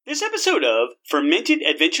This episode of Fermented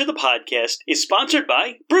Adventure the Podcast is sponsored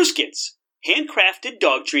by Brewskits, handcrafted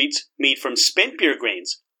dog treats made from spent beer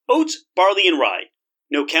grains, oats, barley, and rye.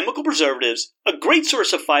 No chemical preservatives, a great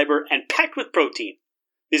source of fiber, and packed with protein.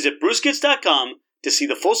 Visit brewskits.com to see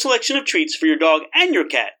the full selection of treats for your dog and your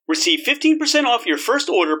cat. Receive 15% off your first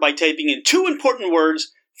order by typing in two important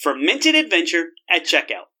words, Fermented Adventure, at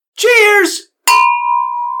checkout. Cheers!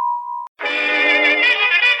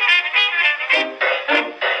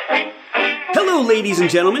 Hello, ladies and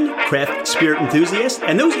gentlemen, craft spirit enthusiasts,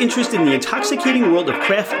 and those interested in the intoxicating world of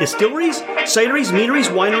craft distilleries, cideries, meaderies,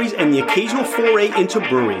 wineries, and the occasional foray into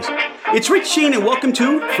breweries. It's Rich Shane, and welcome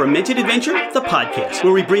to Fermented Adventure, the podcast,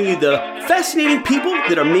 where we bring you the fascinating people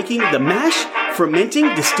that are making the mash,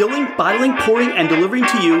 fermenting, distilling, bottling, pouring, and delivering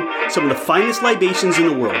to you some of the finest libations in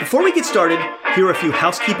the world. Before we get started, here are a few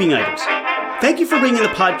housekeeping items. Thank you for bringing the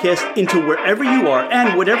podcast into wherever you are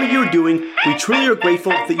and whatever you're doing. We truly are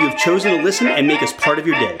grateful that you have chosen to listen and make us part of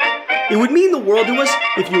your day. It would mean the world to us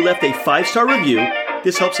if you left a 5-star review.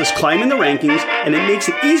 This helps us climb in the rankings, and it makes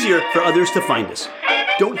it easier for others to find us.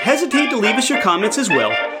 Don't hesitate to leave us your comments as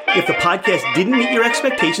well. If the podcast didn't meet your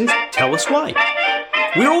expectations, tell us why.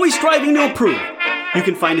 We're always striving to improve. You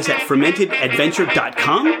can find us at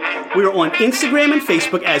fermentedadventure.com. We are on Instagram and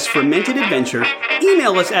Facebook as Fermented Adventure.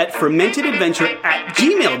 Email us at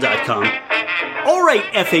fermentedadventure@gmail.com. All right,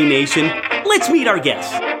 FA Nation, let's meet our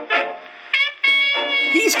guest.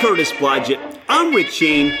 He's Curtis Blodgett. I'm Rich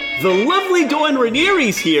Shane. The lovely Dawn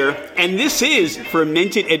Ranieri's here, and this is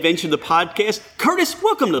Fermented Adventure, the podcast. Curtis,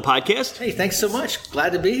 welcome to the podcast. Hey, thanks so much.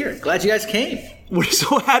 Glad to be here. Glad you guys came. We're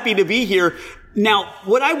so happy to be here. Now,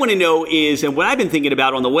 what I want to know is, and what I've been thinking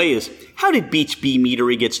about on the way is, how did Beach Bee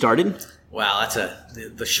Meadery get started? Wow,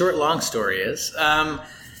 the short, long story is, I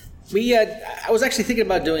was actually thinking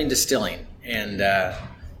about doing distilling, and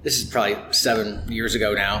this is probably 7 years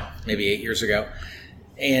ago now, maybe 8 years ago.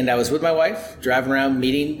 And I was with my wife, driving around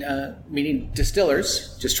meeting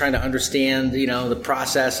distillers, just trying to understand, the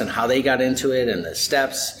process and how they got into it and the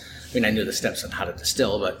steps. I mean, I knew the steps on how to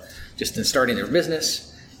distill, but just in starting their business.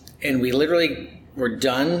 And we literally were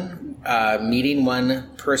done meeting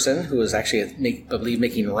one person who was actually, I believe,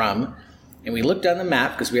 making rum. And we looked on the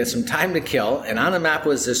map because we had some time to kill. And on the map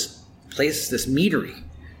was this place, this meadery.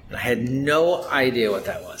 And I had no idea what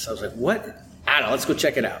that was. I was like, what? I don't know. Let's go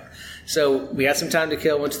check it out. So we had some time to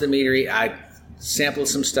kill, went to the meadery. I sampled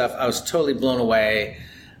some stuff. I was totally blown away.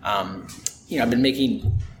 I've been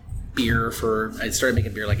making beer I started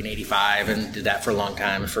making beer like in 85 and did that for a long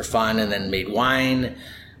time for fun, and then made wine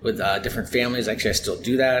with different families. Actually, I still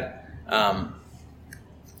do that.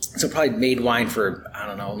 So probably made wine for, I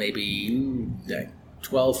don't know, maybe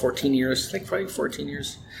 12, 14 years. I think probably 14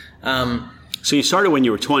 years. So you started when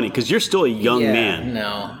you were 20, because you're still a young man.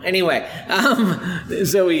 No. Anyway,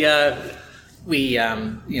 so we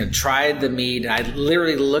tried the mead. I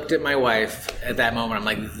literally looked at my wife at that moment. I'm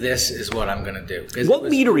like, this is what I'm going to do. What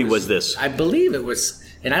meadery was this? I believe it was,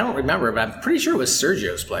 and I don't remember, but I'm pretty sure it was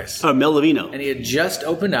Sergio's place. Oh, Melavino. And he had just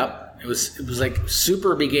opened up. It was like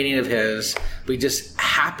super beginning of his. We just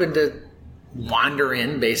happened to wander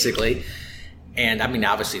in, basically. And I mean,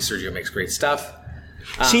 obviously Sergio makes great stuff.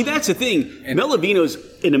 See, that's the thing. Melavino's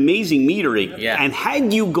an amazing meadery. Yeah. And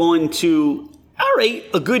had you gone to,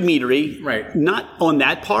 a good meadery, right, not on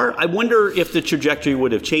that par, I wonder if the trajectory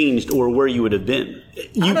would have changed or where you would have been.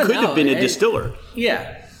 You could have been a distiller.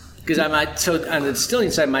 Yeah. Because so on the distilling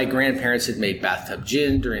side, my grandparents had made bathtub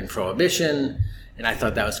gin during Prohibition, and I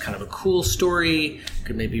thought that was kind of a cool story.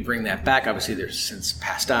 Could maybe bring that back. Obviously, they're since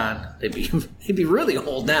passed on. They'd be really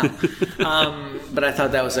old now. But I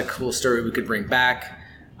thought that was a cool story we could bring back.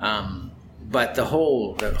 But the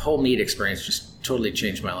whole mead experience just totally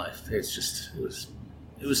changed my life. It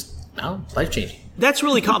was life changing. That's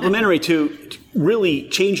really complimentary to really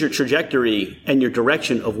change your trajectory and your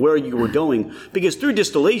direction of where you were going, because through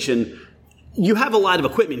distillation, you have a lot of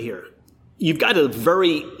equipment here. You've got a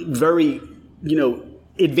very, very,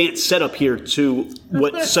 advanced setup here to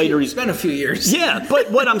what cideries. It's been a few years. Yeah,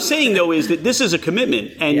 but what I'm saying though is that this is a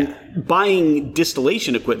commitment, and buying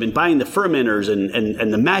distillation equipment, buying the fermenters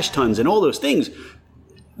and the mash tuns and all those things,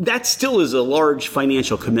 that still is a large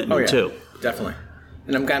financial commitment too. Definitely.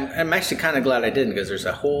 And I'm actually kind of glad I didn't, because there's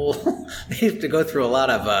a whole they have to go through a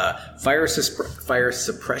lot of fire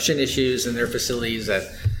suppression issues in their facilities that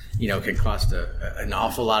can cost an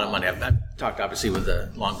awful lot of money. I've talked obviously with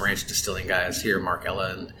the Long Branch distilling guys here, Mark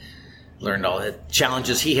Ella, and learned all the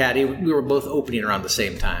challenges he had. We were both opening around the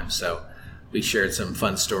same time, so we shared some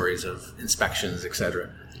fun stories of inspections, etc.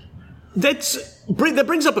 That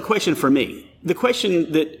brings up a question for me. The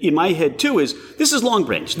question that in my head too is, this is Long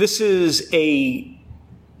Branch. This is a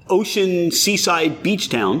ocean, seaside, beach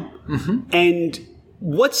town. And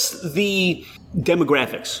what's the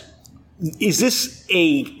demographics? Is this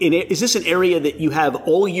an area that you have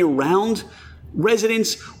all year round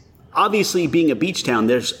residents? Obviously, being a beach town,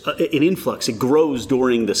 there's an influx. It grows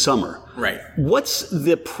during the summer. Right. What's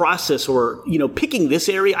the process or, picking this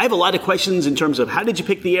area? I have a lot of questions in terms of how did you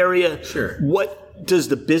pick the area? Sure. What does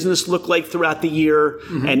the business look like throughout the year?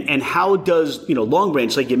 And how does, Long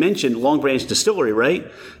Branch, like you mentioned, Long Branch Distillery, right?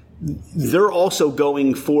 They're also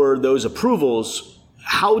going for those approvals.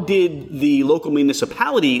 How did the local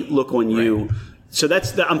municipality look on you? Right. So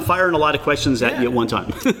I'm firing a lot of questions at you at one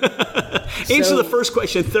time. Answer the first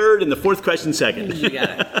question third and the fourth question second. You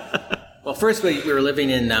got it. Well, first we were living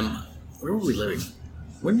in, where were we living?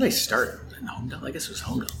 When did I start? In Homedale? I guess it was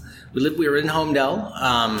Homedale. We were in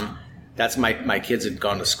Homedale. That's my kids had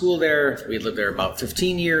gone to school there. We lived there about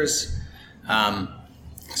 15 years.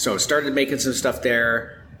 So started making some stuff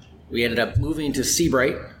there. We ended up moving to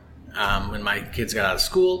Seabright when my kids got out of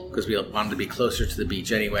school because we wanted to be closer to the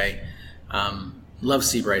beach anyway. Love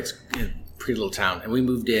Seabright. It's a pretty little town. And we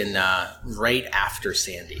moved in right after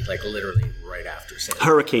Sandy, like literally right after Sandy.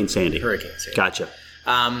 Hurricane Sandy. Gotcha.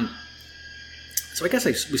 So I guess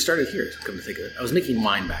we started here, come to think of it. I was making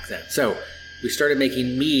wine back then. So we started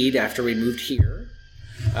making mead after we moved here.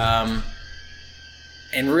 And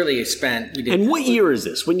really And what year is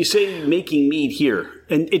this? When you say making mead here,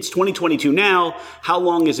 and it's 2022 now, how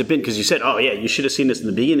long has it been? Because you said, oh yeah, you should have seen this in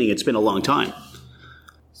the beginning. It's been a long time.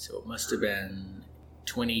 So it must have been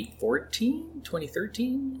 2014,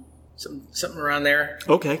 2013, something around there.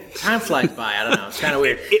 Okay. Time flies by. I don't know. It's kind of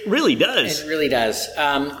weird. It really does. It really does.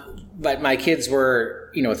 But my kids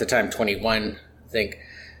were, at the time 21, I think.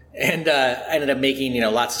 And I ended up making,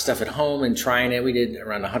 lots of stuff at home and trying it. We did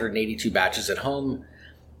around 182 batches at home.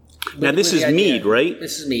 Now, this is mead, right?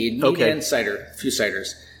 This is mead. Mead and cider, a few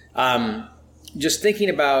ciders. Just thinking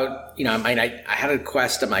about, I had a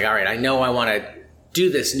quest. I'm like, all right, I know I want to do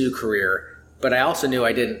this new career, but I also knew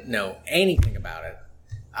I didn't know anything about it.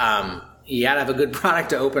 You had to have a good product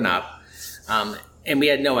to open up. And we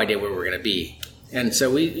had no idea where we were going to be. And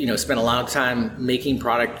so we, spent a lot of time making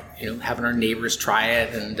product, having our neighbors try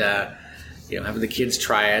it and, having the kids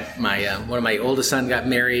try it. One of my oldest son got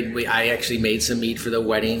married. I actually made some mead for the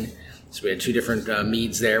wedding. So we had two different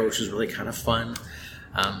meads there, which was really kind of fun.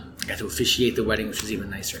 I got to officiate the wedding, which was even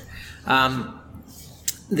nicer.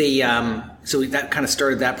 So that kind of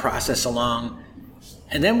started that process along.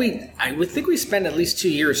 And then I would think we spent at least 2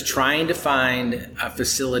 years trying to find a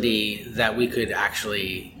facility that we could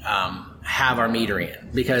actually have our meadery in,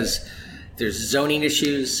 because there's zoning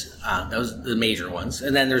issues, those are the major ones.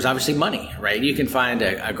 And then there's obviously money, right? You can find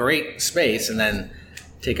a great space and then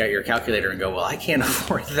take out your calculator and go, well, I can't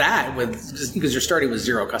afford that just because you're starting with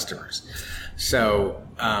 0 customers. So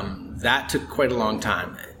that took quite a long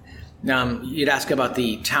time. You'd ask about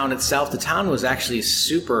the town itself. The town was actually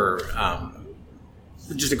super,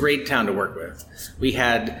 just a great town to work with. We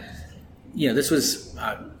had, this was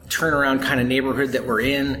a turnaround kind of neighborhood that we're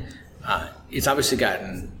in. It's obviously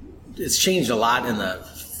it's changed a lot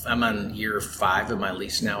I'm on year 5 of my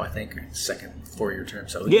lease now, I think, second 4-year term.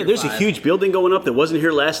 So yeah, there's 5. A huge building going up that wasn't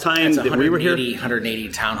here last time that we were here. 180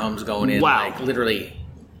 townhomes going in, wow. Literally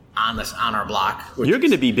on our block. You're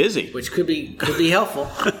going to be busy. Which could be helpful.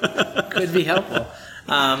 Could be helpful.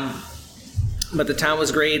 But the town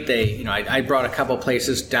was great. They, I brought a couple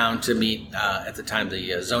places down to meet at the time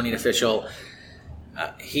the zoning official.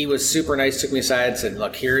 He was super nice. Took me aside and said,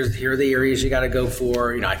 "Look, here are the areas you got to go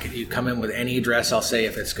for. You come in with any address. I'll say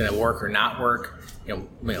if it's going to work or not work.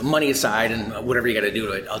 Money aside and whatever you got to do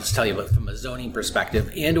to it. I'll just tell you, but from a zoning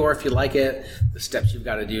perspective, and or if you like it, the steps you've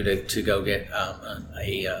got to do to go get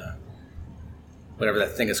whatever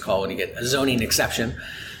that thing is called when you get a zoning exception."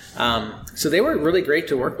 So they were really great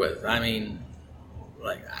to work with. I mean,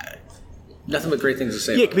 nothing but great things to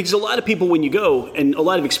say. Yeah, because a lot of people, when you go, and a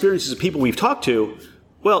lot of experiences of people we've talked to,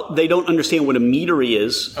 well, they don't understand what a meadery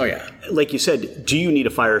is. Oh, yeah. Like you said, do you need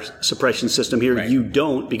a fire suppression system here? Right. You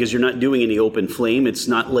don't, because you're not doing any open flame. It's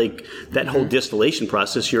not like that whole distillation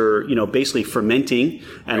process. You're, basically fermenting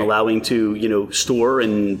and allowing to, store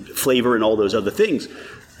and flavor and all those other things.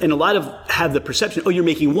 And a lot of have the perception, you're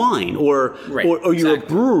making wine, or you're a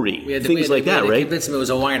brewery, things like that, right? Convince them it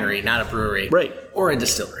was a winery, not a brewery, right? Or a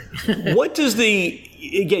distillery. What does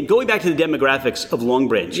again, going back to the demographics of Long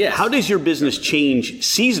Branch, yes. How does your business change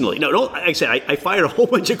seasonally? No, like I said, I fired a whole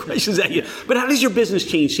bunch of questions at you, but how does your business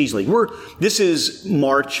change seasonally? This is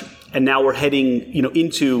March, and now we're heading,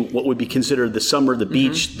 into what would be considered the summer, the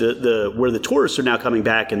beach, the where the tourists are now coming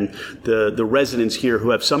back, and the residents here who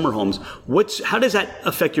have summer homes. How does that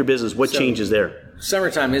affect your business? What changes there?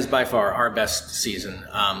 Summertime is by far our best season.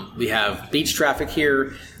 We have beach traffic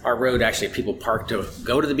here. Our road, actually, people park to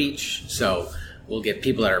go to the beach. So we'll get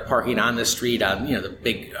people that are parking on the street on, the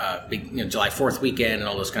big July 4th weekend and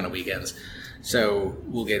all those kind of weekends. So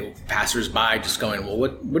we'll get passers-by just going, well,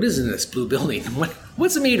 what is in this blue building?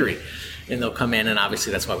 What's a meadery? And they'll come in, and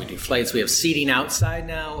obviously that's why we do flights. We have seating outside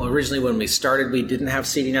now. Originally, when we started, we didn't have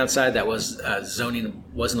seating outside. That was zoning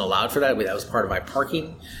wasn't allowed for that. That was part of my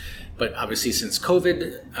parking. But obviously, since COVID,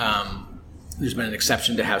 there's been an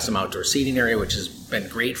exception to have some outdoor seating area, which has been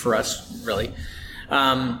great for us, really.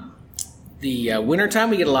 The wintertime,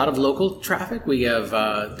 we get a lot of local traffic. We have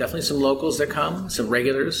definitely some locals that come, some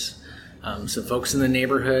regulars, some folks in the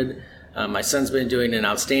neighborhood. My son's been doing an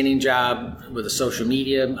outstanding job with the social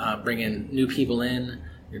media, bringing new people in.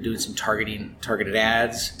 They're doing some targeted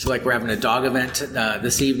ads. So like we're having a dog event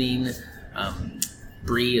this evening.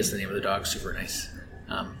 Bree is the name of the dog, super nice.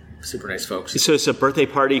 Super nice folks. So it's a birthday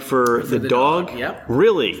party for the dog? Yep.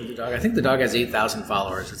 Really? For the dog. I think the dog has 8,000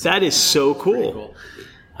 followers. That is so cool.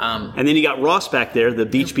 And then you got Ross back there, the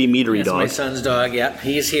Beach Bee Meadery dog. My son's dog, yep.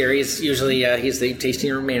 He's here. He's usually he's the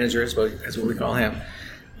tasting room manager, is what we call him.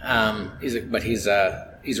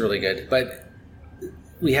 He's really good. But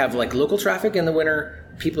we have like local traffic in the winter,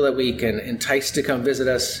 people that we can entice to come visit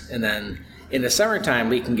us, and then in the summertime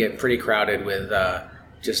we can get pretty crowded with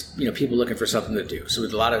just people looking for something to do. So a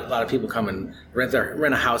lot of people come and rent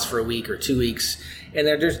a house for a week or 2 weeks, and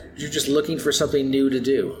they're just looking for something new to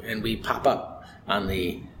do. And we pop up on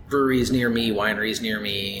the breweries near me, wineries near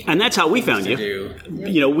me, and that's how we found you.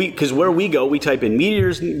 Because where we go, we type in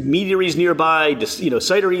meaderies nearby,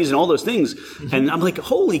 cideries, and all those things. Mm-hmm. And I'm like,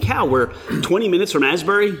 holy cow, we're 20 minutes from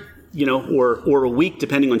Asbury. Or a week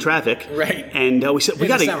depending on traffic. Right. And we said we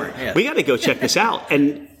got to go check this out.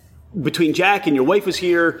 And between Jack and your wife was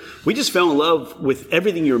here, we just fell in love with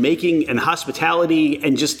everything you were making and hospitality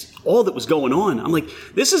and just all that was going on. I'm like,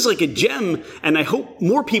 this is like a gem, and I hope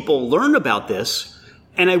more people learn about this.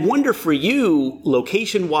 And I wonder for you,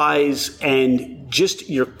 location-wise and just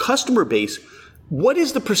your customer base, what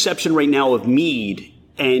is the perception right now of mead,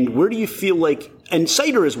 and where do you feel like, and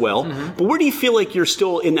cider as well, but where do you feel like you're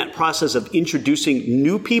still in that process of introducing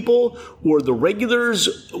new people or the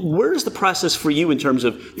regulars? Where's the process for you in terms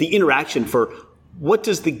of the interaction for what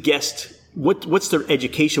does the guest, what's their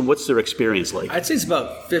education, what's their experience like? I'd say it's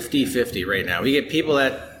about 50-50 right now. We get people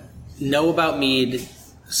that know about mead,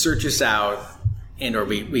 search us out, and or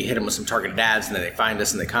we hit them with some targeted ads, and then they find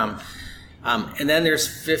us and they come. And then there's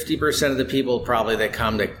 50% of the people probably that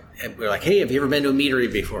come and we're like, hey, have you ever been to a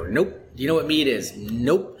meadery before? Nope. Do you know what mead is?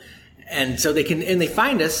 Nope. And so they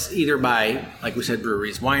find us either by, like we said,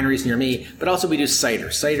 breweries, wineries near me, but also we do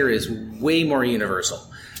cider. Cider is way more universal.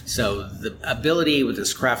 So the ability with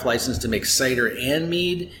this craft license to make cider and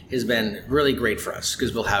mead has been really great for us,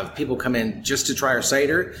 because we'll have people come in just to try our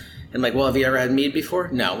cider and like, well, have you ever had mead before?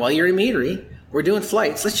 No. Well, you're in meadery. We're doing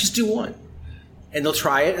flights. Let's just do one. And they'll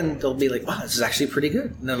try it, and they'll be like, wow, this is actually pretty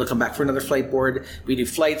good. And then they'll come back for another flight board. We do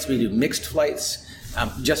flights. We do mixed flights,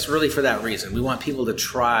 just really for that reason. We want people to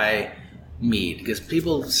try mead, because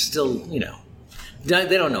people still,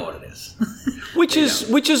 they don't know what it is. Which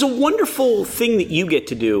is a wonderful thing that you get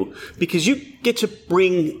to do, because you get to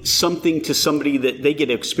bring something to somebody that they get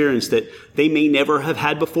to experience that they may never have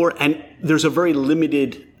had before, and there's a very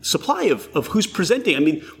limited supply of who's presenting. I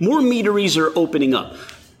mean, more meaderies are opening up.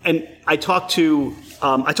 And I talked to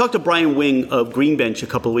Brian Wing of Green Bench a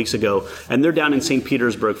couple of weeks ago, and they're down in St.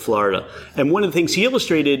 Petersburg, Florida. And one of the things he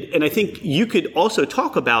illustrated, and I think you could also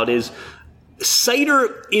talk about, is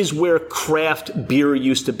cider is where craft beer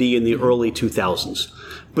used to be in the early 2000s.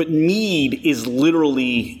 But mead is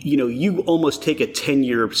literally, you almost take a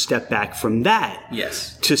 10-year step back from that.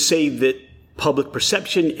 Yes. To say that public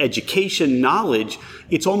perception, education, knowledge,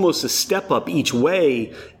 it's almost a step up each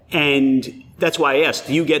way. And that's why I asked,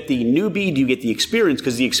 do you get the newbie? Do you get the experience?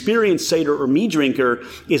 Because the experienced cider or mead drinker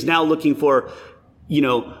is now looking for,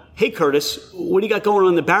 hey, Curtis, what do you got going on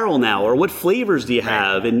in the barrel now? Or what flavors do you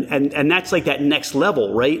have? Right. And that's like that next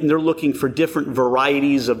level, right? And they're looking for different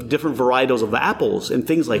varietals of apples and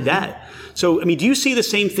things like that. So, I mean, do you see the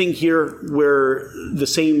same thing here, where the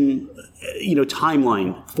same,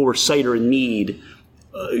 timeline for cider and mead,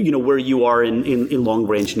 where you are in Long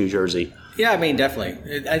Branch, New Jersey? Yeah, I mean,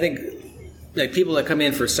 definitely. I think like people that come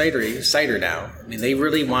in for cider now, I mean, they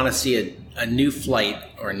really want to see a new flight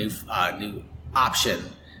or a new option,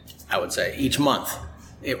 I would say, each month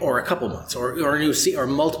or a couple months or a new or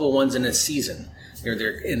multiple ones in a season.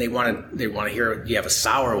 And they want to hear, do you have a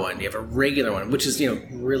sour one? Do you have a regular one? Which is,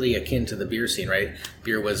 really akin to the beer scene, right?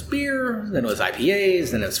 Beer was beer, then it was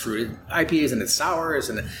IPAs, then it's fruited IPAs, and it's sours,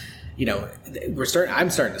 and I'm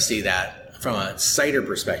starting to see that from a cider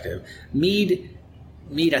perspective. Mead,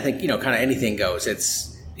 I think, kind of anything goes.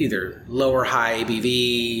 It's either low or high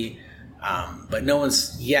ABV, but no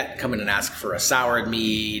one's yet come in and asked for a soured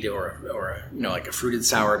mead or like a fruited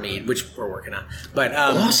sour mead, which we're working on. But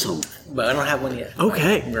awesome. But I don't have one yet.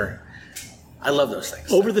 Okay. I love those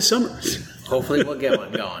things. Over the summer. Hopefully we'll get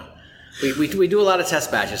one going. We do a lot of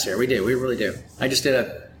test batches here. We do. We really do. I just did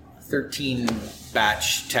a 13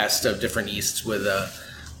 batch test of different yeasts with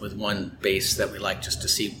one base that we like, just to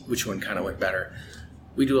see which one kind of went better.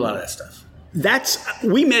 We do a lot of that stuff.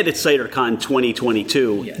 We met at CiderCon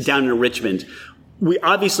 2022 down in Richmond. We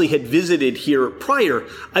obviously had visited here prior.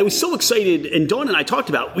 I was so excited, and Dawn and I talked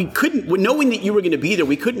about, knowing that you were going to be there,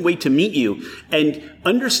 we couldn't wait to meet you. And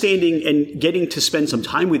understanding and getting to spend some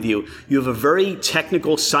time with you, you have a very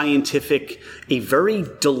technical, scientific, a very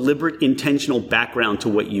deliberate, intentional background to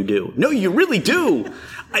what you do. No, you really do.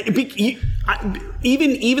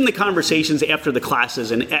 Even the conversations after the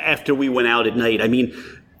classes and after we went out at night, I mean,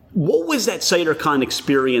 what was that CiderCon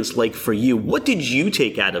experience like for you? What did you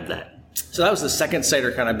take out of that? So that was the second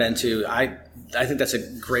CiderCon I've been to. I think that's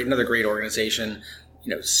another great organization.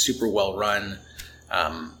 Super well run.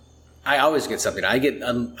 I always get something. I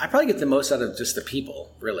probably get the most out of just the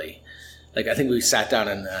people, really. Like, I think we sat down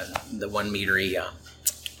in the one meadery.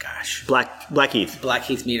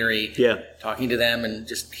 Blackheath Meadery. Yeah. Talking to them and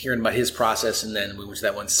just hearing about his process, and then we went to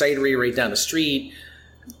that one cidery right down the street.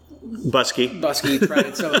 Busky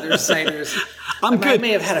tried some of their ciders. Good. I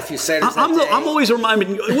may have had a few ciders. I'm always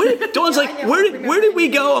reminded. Dawn's like, where did we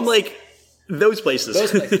go? I'm like, those places.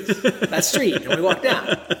 That street, and we walked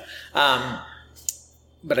down.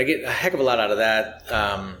 But I get a heck of a lot out of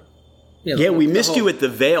that. We missed you at the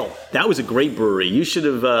Veil. That was a great brewery. You should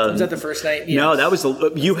have. Was that the first night? Yes. No, that was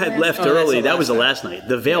you had left early. That was the last night.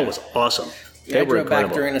 The Veil was awesome. I drove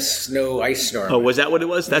back during a ice storm. Oh, was that what it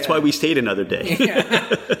was? That's why we stayed another day.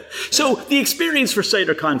 Yeah. So the experience for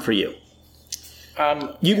CiderCon for you.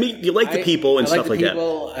 You like the people and stuff like that.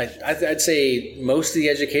 I'd say most of the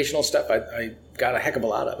educational stuff I got a heck of a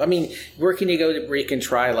lot of. I mean, where can you go where you can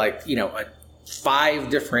try 5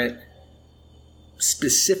 different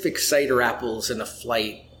specific cider apples in a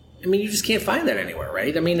flight? I mean, you just can't find that anywhere,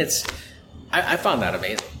 right? I mean, I found that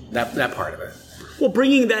amazing, that part of it. Well,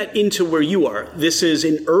 bringing that into where you are, this is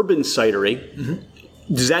an urban cidery.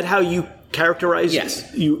 Mm-hmm. Is that how you characterize?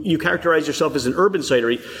 Yes. You characterize yourself as an urban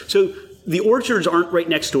cidery. So the orchards aren't right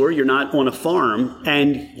next door. You're not on a farm,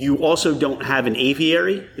 and you also don't have an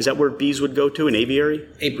aviary. Is that where bees would go to? An aviary?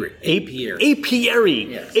 Apiary.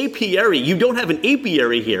 Apiary. Yes. Apiary. You don't have an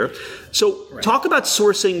apiary here. So Talk about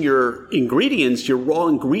sourcing your ingredients, your raw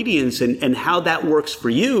ingredients, and how that works for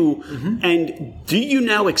you. Mm-hmm. And do you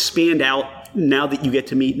now expand out now that you get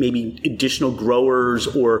to meet maybe additional growers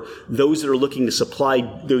or those that are looking to supply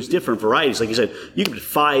those different varieties? Like you said, you can put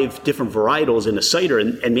 5 different varietals in a cider,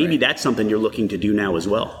 and maybe that's something you're looking to do now as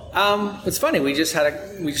well. It's funny. We just had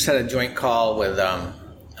a joint call with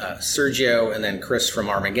Sergio and then Chris from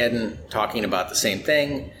Armageddon talking about the same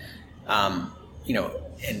thing.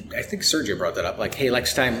 And I think Sergio brought that up, like, hey,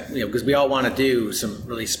 next time, because we all want to do some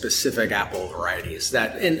really specific apple varieties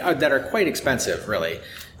that are quite expensive, really.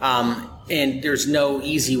 And there's no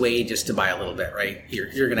easy way just to buy a little bit, right?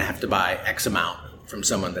 You're going to have to buy X amount from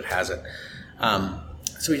someone that has it.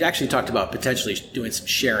 So we actually talked about potentially doing some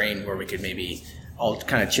sharing where we could maybe all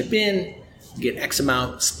kind of chip in, get X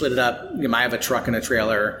amount, split it up. I have a truck and a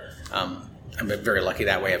trailer. I'm very lucky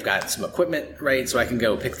that way. I've got some equipment, right? So I can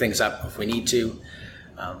go pick things up if we need to.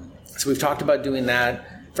 So we've talked about doing that.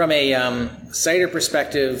 From a cider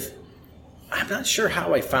perspective, I'm not sure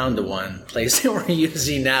how I found the one place that we're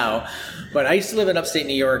using now, but I used to live in upstate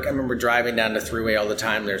New York. I remember driving down the throughway all the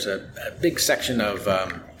time. There's a big section of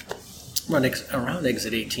around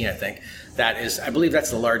exit 18, I think. I believe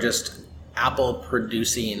that's the largest apple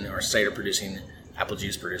producing or cider producing, apple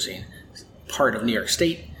juice producing part of New York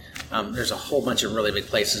State. There's a whole bunch of really big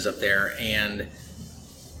places up there, and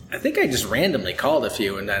I think I just randomly called a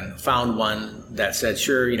few and then found one that said,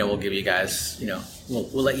 sure, we'll give you guys, we'll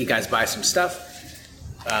let you guys buy some stuff.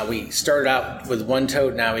 We started out with 1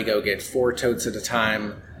 tote. Now we go get 4 totes at a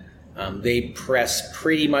time. They press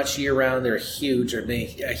pretty much year round. They're huge. They're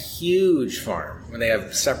a huge farm. When they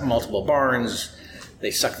have multiple barns,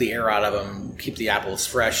 They suck the air out of them, keep the apples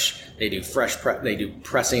fresh. They do they do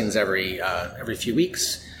pressings every few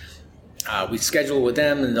weeks. We schedule with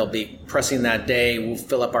them, and they'll be pressing that day. We'll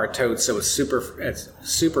fill up our totes, so it's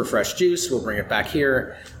super fresh juice. We'll bring it back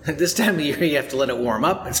here. This time of year, you have to let it warm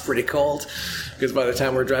up. It's pretty cold, because by the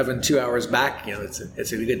time we're driving 2 hours back,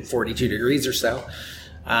 it's a good 42 degrees or so.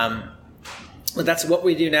 But that's what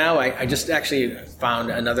we do now. I just actually found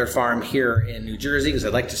another farm here in New Jersey, because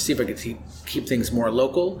I'd like to see if I could keep things more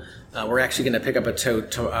local. We're actually going to pick up a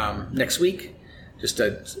tote next week. Just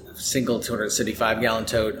a single 275-gallon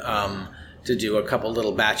tote to do a couple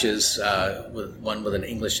little batches, one with an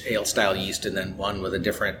English ale-style yeast and then one with a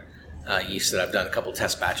different yeast that I've done a couple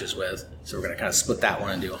test batches with. So we're going to kind of split that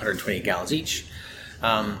one and do 120 gallons each,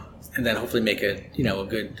 and then hopefully make a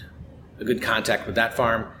good contact with that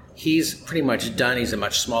farm. He's pretty much done. He's a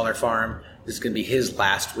much smaller farm. This is going to be his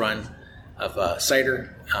last run of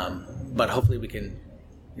cider, but hopefully we can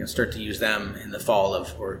start to use them in the fall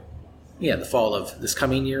of this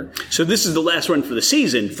coming year. So this is the last run for the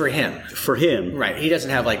season for him. Right. He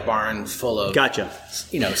doesn't have like barns full of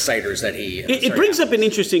ciders that he. It brings up an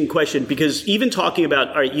interesting question, because even talking about,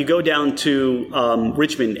 all right, you go down to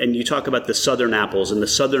Richmond and you talk about the southern apples and the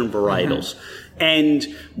southern varietals, and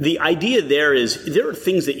the idea there is there are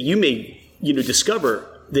things that you may discover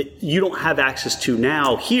that you don't have access to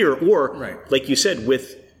now here, or like you said,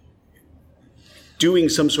 with doing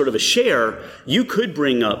some sort of a share, you could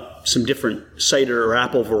bring up some different cider or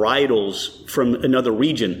apple varietals from another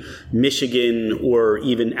region, Michigan, or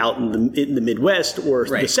even out in the Midwest or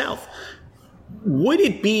the South. Would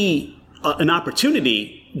it be an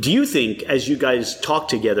opportunity, do you think, as you guys talk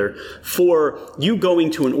together, for you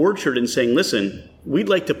going to an orchard and saying, listen, we'd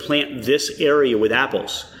like to plant this area with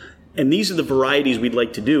apples, and these are the varieties we'd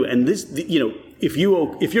like to do, and this, if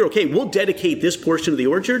you're okay, we'll dedicate this portion of the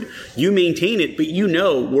orchard. You maintain it, but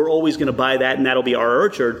we're always going to buy that, and that'll be our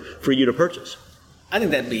orchard for you to purchase. I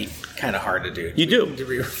think that'd be kind of hard to do. You do? To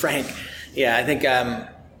be frank. Yeah, I think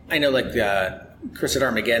I know Chris at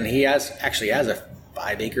Armageddon, he actually has a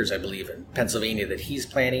 5 acres, I believe, in Pennsylvania that he's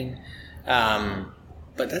planting.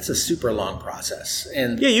 But that's a super long process.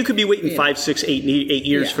 And you could be waiting 5, 6, 8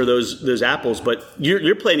 years for those apples, but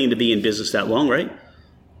you're planning to be in business that long, right?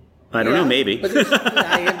 I don't know, maybe. But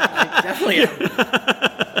I definitely am.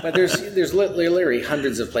 But there's literally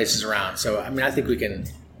hundreds of places around. So, I think we can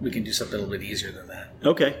do something a little bit easier than that.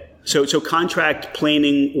 Okay. So contract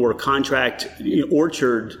planning or contract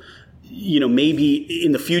orchard, maybe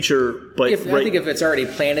in the future. But I think if it's already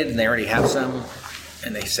planted and they already have some,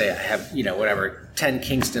 and they say I have, 10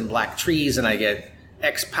 Kingston black trees and I get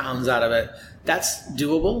X pounds out of it, that's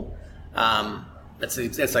doable.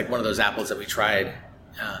 That's like one of those apples that we tried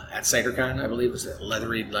at CiderCon, I believe. It was a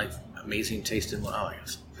leathery, amazing tasting one. Oh,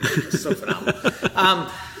 it's so phenomenal.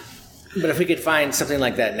 But if we could find something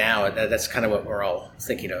like that now, that's kind of what we're all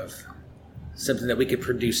thinking of. Something that we could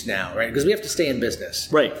produce now, right? Because we have to stay in business.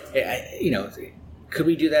 Right. Could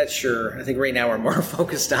we do that? Sure. I think right now we're more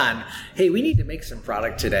focused on, hey, we need to make some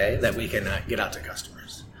product today that we can get out to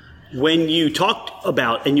customers. When you talked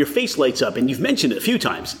about, and your face lights up, and you've mentioned it a few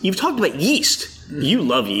times, you've talked about yeast. Mm-hmm. You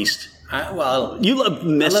love yeast. You love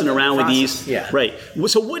messing around with yeast. Yeah. Right.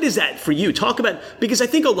 So what is that for you? Talk about, because I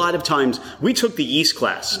think a lot of times we took the yeast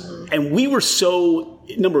class and we were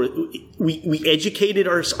we educated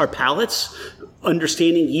our palates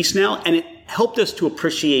understanding yeast now, and it helped us to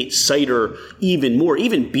appreciate cider even more,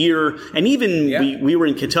 even beer, and even we were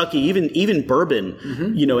in Kentucky, even bourbon,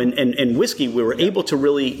 and whiskey. We were able to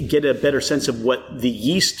really get a better sense of what the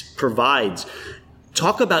yeast provides.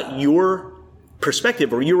 Talk about your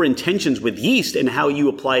perspective or your intentions with yeast and how you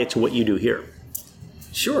apply it to what you do here.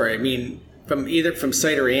 Sure. From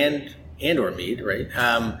cider and or mead, right?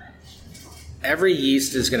 Every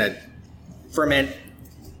yeast is going to ferment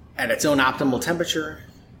at its own optimal temperature.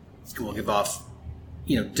 It will give off,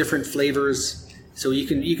 different flavors. So you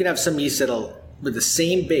can have some yeast that'll, with the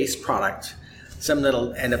same base product, some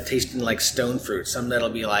that'll end up tasting like stone fruit, some that'll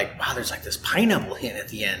be like, wow, there's like this pineapple hint at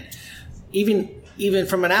the end. Even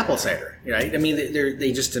from an apple cider, right?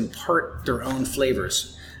 They just impart their own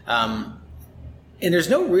flavors. And there's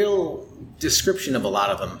no real description of a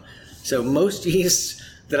lot of them. So most yeasts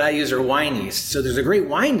that I use are wine yeast. So there's a great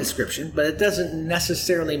wine description, but it doesn't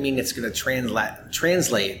necessarily mean it's going to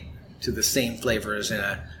translate to the same flavors in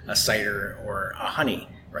a cider or a honey,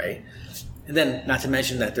 right? And then not to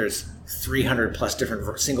mention that there's 300 plus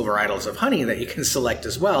different single varietals of honey that you can select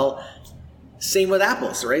as well. Same with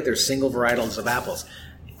apples, right? There's single varietals of apples.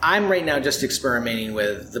 I'm right now just experimenting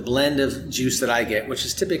with the blend of juice that I get, which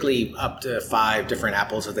is typically up to 5 different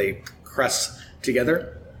apples that they press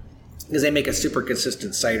together. because they make a super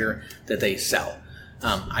consistent cider that they sell.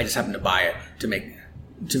 I just happen to buy it to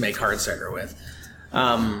make hard cider with.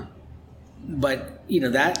 But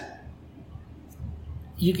that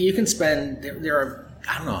you can spend. There are,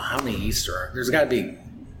 I don't know how many yeasts there are. There's got to be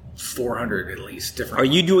 400 at least different. Are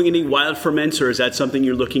you doing any wild ferments, or is that something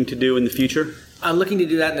you're looking to do in the future? I'm looking to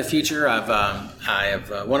do that in the future. I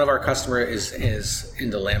have one of our customers is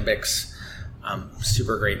into lambics.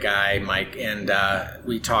 Super great guy, Mike, and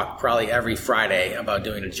we talk probably every Friday about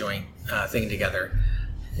doing a joint thing together.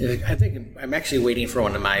 I think I'm actually waiting for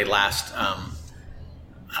one of my last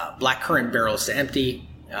blackcurrant barrels to empty,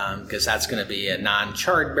 because that's going to be a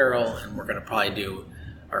non-charred barrel, and we're going to probably do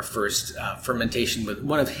our first fermentation with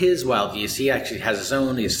one of his wild yeasts. He actually has his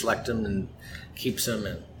own. He selects them and keeps them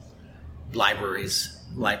and libraries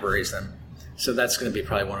them. So that's going to be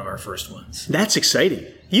probably one of our first ones. That's exciting.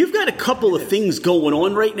 You've got a couple of things going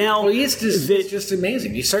on right now. Well, it's just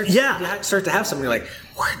amazing. You start to have something, you're like,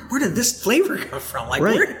 where did this flavor come from? Like,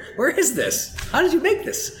 right. where is this? How did you make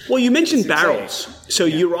this? Well, you mentioned barrels. So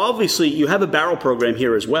you have a barrel program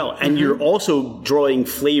here as well, and you're also drawing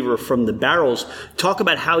flavor from the barrels. Talk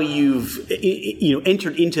about how you've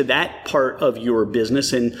entered into that part of your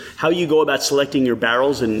business and how you go about selecting your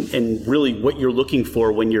barrels and really what you're looking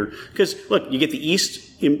for when because look, you get the yeast.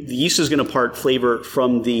 The yeast is going to part flavor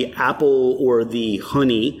from the apple or the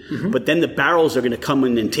honey, but then the barrels are going to come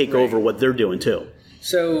in and take over what they're doing too.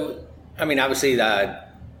 So, I mean, obviously,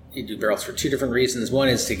 you do barrels for two different reasons. One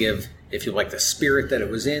is to give, if you like the spirit that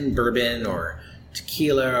it was in, bourbon or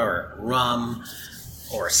tequila or rum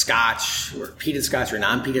or scotch or peated scotch or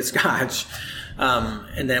non-peated scotch.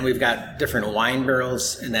 And then we've got different wine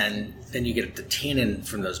barrels, and then you get the tannin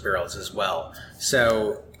from those barrels as well.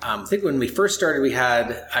 So I think when we first started,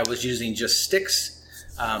 I was using just sticks,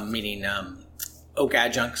 meaning oak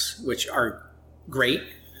adjuncts, which are great,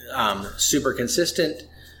 super consistent,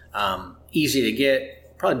 easy to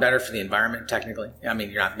get, probably better for the environment technically. I mean,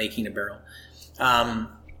 you're not making a barrel.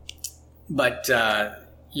 But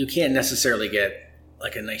you can't necessarily get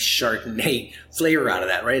like a nice Chardonnay flavor out of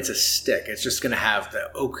that, right? It's a stick. It's just going to have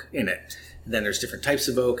the oak in it. And then there's different types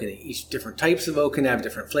of oak, and each different types of oak can have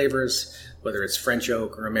different flavors, whether it's French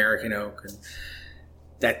oak or American oak, and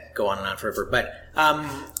that go on and on forever. But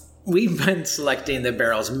we've been selecting the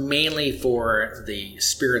barrels mainly for the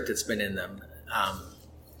spirit that's been in them,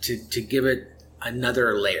 to give it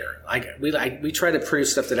another layer. We try to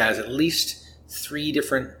produce stuff that has at least 3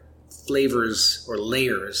 different flavors or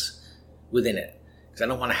layers within it, because I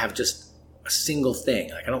don't want to have just a single thing.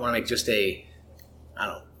 Like, I don't want to make just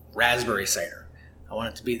raspberry cider. I want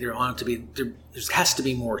it to be there. There has to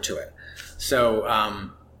be more to it.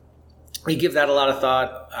 So we give that a lot of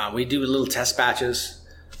thought. We do little test batches,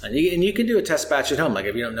 and you can do a test batch at home. Like,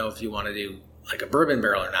 if you don't know if you want to do like a bourbon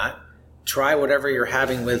barrel or not, try whatever you're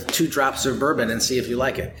having with 2 drops of bourbon and see if you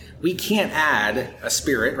like it. We can't add a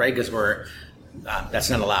spirit, right? Because that's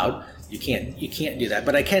not allowed. You can't do that.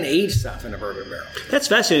 But I can age stuff in a bourbon barrel. That's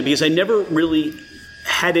fascinating, because I never really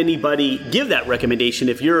had anybody give that recommendation.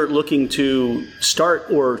 If you're looking to start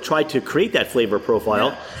or try to create that flavor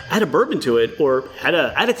profile, add a bourbon to it, or add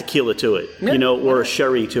a tequila to it, or a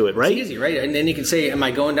sherry to it, right? It's easy, right? And then you can say, am I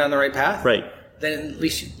going down the right path? Right. Then at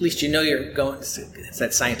least you know you're going. It's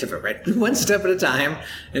that scientific, right? One step at a time,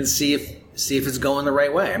 and see if it's going the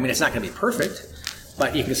right way. I mean, it's not going to be perfect,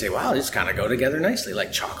 but you can say, wow, these kind of go together nicely,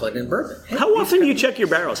 like chocolate and bourbon. Hey, how often do you check your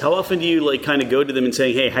barrels? How often do you kind of go to them and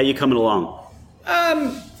say, hey, how you coming along?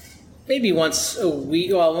 Maybe once a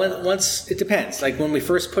week. Well, once, it depends. Like when we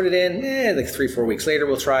first put it in, like 3-4 weeks later,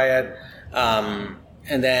 we'll try it. And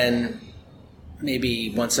then maybe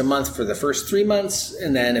once a month for the first 3 months.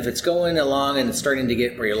 And then if it's going along and it's starting to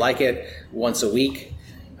get where you like it, once a week.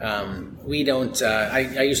 We don't,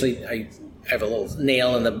 I have a little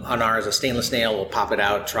nail on ours, a stainless nail. We'll pop it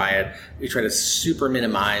out, try it. We try to super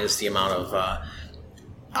minimize the amount of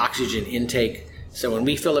oxygen intake. So when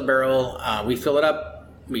we fill a barrel, we fill it up.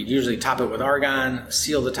 We usually top it with argon,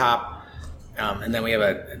 seal the top, and then we have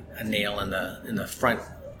a nail in the front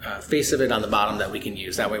face of it on the bottom that we can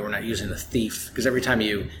use. That way we're not using a thief, because every time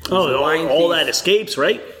you all that escapes,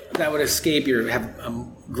 right? That would escape. You have a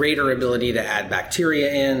greater ability to add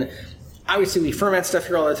bacteria in. Obviously, we ferment stuff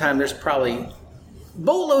here all the time. There's probably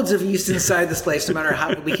boatloads of yeast inside this place, no matter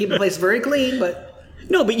how we keep the place very clean, but...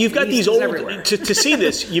 No, but you've got these old, to see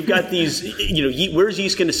this, you've got these, where's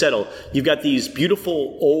yeast going to settle? You've got these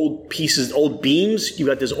beautiful old pieces, old beams. You've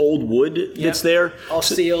got this old wood that's there. All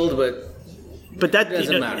sealed, but that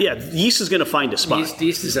doesn't matter. Yeah, yeast is going to find a spot.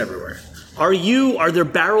 Yeast is everywhere. Are there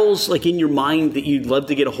barrels like in your mind that you'd love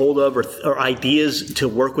to get a hold of, or ideas to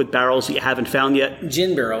work with barrels that you haven't found yet?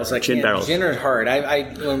 Gin barrels. Gin are hard.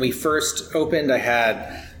 When we first opened, I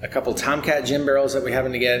had a couple Tomcat gin barrels that we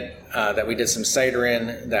happened to get that we did some cider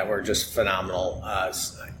in that were just phenomenal. I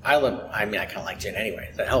kind of like gin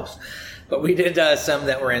anyway. That helps. But we did some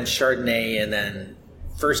that were in Chardonnay, and then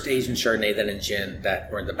first Asian Chardonnay, then in gin,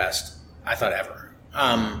 that were the best I thought ever.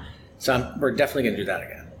 We're definitely going to do that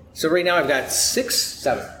again. So right now I've got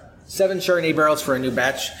seven Chardonnay barrels for a new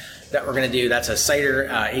batch that we're going to do. That's a cider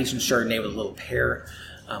Asian Chardonnay with a little pear.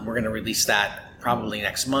 We're going to release that probably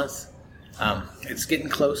next month. It's getting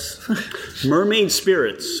close. Mermaid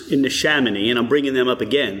Spirits in the Chamonix, and I'm bringing them up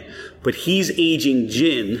again, but he's aging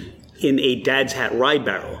gin in a Dad's Hat rye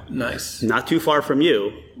barrel. Nice. Not too far from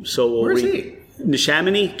you. So where's he? In the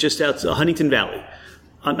Chamonix, just outside Huntington Valley.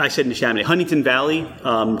 I said Neshaminy, Huntington Valley,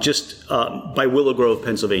 just by Willow Grove,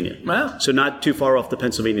 Pennsylvania. Wow. So not too far off the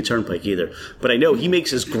Pennsylvania Turnpike either. But I know he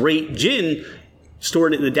makes this great gin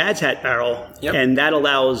stored in the Dad's Hat barrel, and that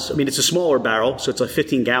allows, it's a smaller barrel, so it's a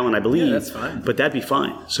 15-gallon, I believe. Yeah, that's fine. But that'd be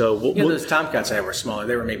fine. So those Tomcats I had were smaller.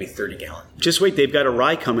 They were maybe 30-gallon. Just wait, they've got a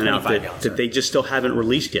rye coming out that they just still haven't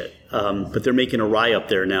released yet. But they're making a rye up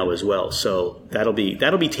there now as well. So that'll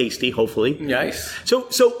be tasty, hopefully. Nice. So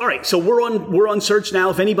all right. So we're on search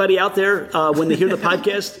now. If anybody out there, when they hear the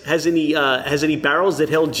podcast, has any barrels that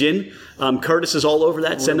held gin, Curtis is all over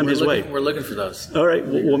that. Send them his way. We're looking for those. All right.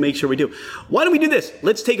 We'll make sure we do. Why don't we do this?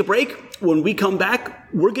 Let's take a break. When we come back,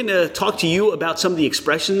 we're going to talk to you about some of the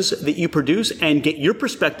expressions that you produce and get your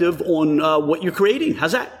perspective on what you're creating.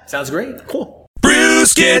 How's that? Sounds great. Cool.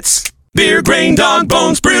 Bruskits. Beer, grain, dog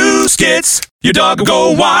bones, Bruskits. Your dog will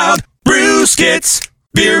go wild. Bruskits.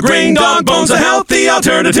 Beer, grain, dog bones, a healthy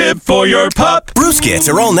alternative for your pup.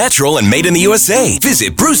 Bruskits are all natural and made in the USA.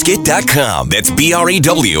 Visit Bruskit.com. That's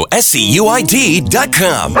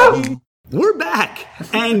BREWSCUID.com. We're back,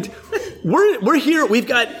 and we're here. We've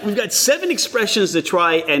got 7 expressions to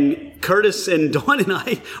try, and Curtis and Dawn and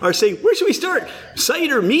I are saying, where should we start?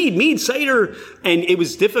 Cider, mead, cider, and it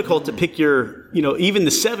was difficult to pick your, even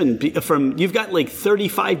the 7 from. You've got like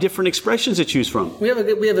 35 different expressions to choose from. We have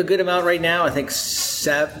a good amount right now. I think 6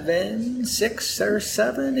 or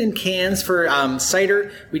 7 in cans for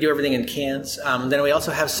cider. We do everything in cans. Then we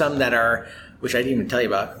also have some that are, which I didn't even tell you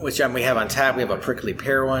about, which we have on tap. We have a prickly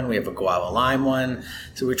pear one. We have a guava lime one.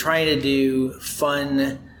 So we're trying to do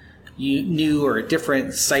fun, new or different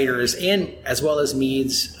ciders, and as well as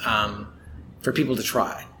meads for people to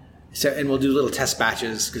try. So, and we'll do little test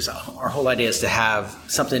batches because our whole idea is to have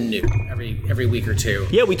something new every week or two.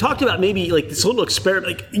 Yeah, we talked about maybe like this little experiment.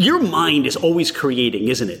 Like your mind is always creating,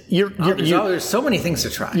 isn't it? There's so many things to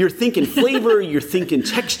try. You're thinking flavor, you're thinking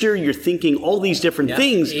texture, you're thinking all these different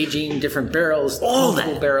things. Aging, different barrels,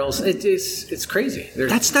 multiple barrels. It's crazy.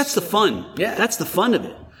 That's the fun. Yeah, that's the fun of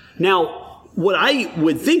it. Now, what I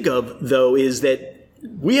would think of though is that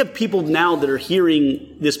we have people now that are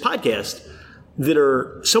hearing this podcast that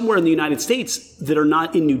are somewhere in the United States that are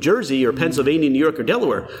not in New Jersey or Pennsylvania, New York, or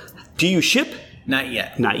Delaware. Do you ship? Not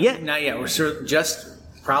yet. We're just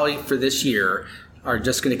probably for this year are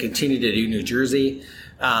just going to continue to do New Jersey.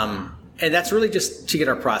 And that's really just to get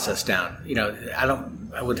our process down.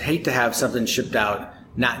 I would hate to have something shipped out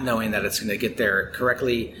not knowing that it's going to get there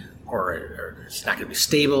correctly or it's not going to be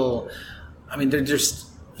stable. There's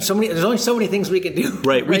only so many things we can do.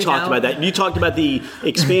 Right. We talked about that. You talked about the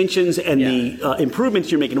expansions and the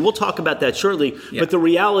improvements you're making. And we'll talk about that shortly. Yeah. But the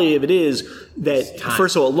reality of it is that,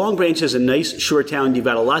 first of all, Long Branch is a nice, short town. You've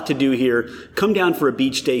got a lot to do here. Come down for a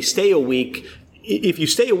beach day. Stay a week. If you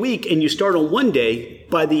stay a week and you start on one day,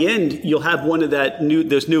 by the end, you'll have one of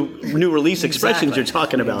those new release expressions you're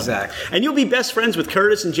talking about. Exactly. And you'll be best friends with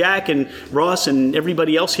Curtis and Jack and Ross and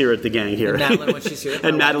everybody else here at the gang here. And Madeline when she's here.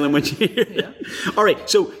 And Madeline when she's here. Yeah. All right.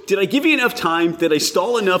 So did I give you enough time? Did I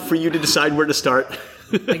stall enough for you to decide where to start?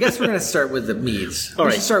 I guess we're going to start with the meads. All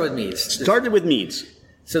right. Let's start with meads. Started with meads.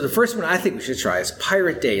 So the first one I think we should try is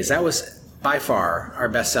Pirate Days. That was by far our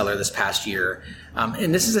bestseller this past year.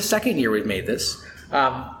 And this is the second year we've made this.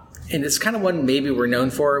 And it's kind of one maybe we're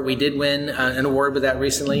known for. We did win an award with that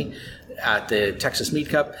recently at the Texas Mead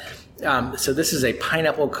Cup. So this is a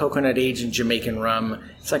pineapple coconut aged Jamaican rum.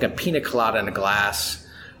 It's like a pina colada in a glass.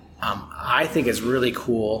 I think it's really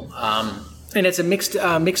cool. And it's a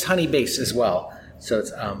mixed honey base as well. So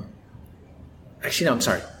it's actually no, I'm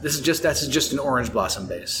sorry. That's just an orange blossom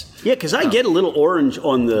base. Yeah, because I get a little orange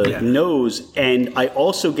on the nose, and I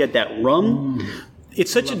also get that rum.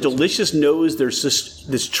 It's such a delicious nose. There's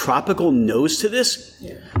this tropical nose to this.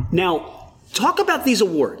 Yeah. Now, Talk about these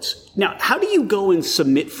awards. Now, how do you go and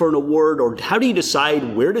submit for an award, or how do you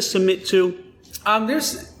decide where to submit to?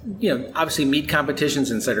 There's, obviously mead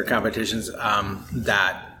competitions and cider competitions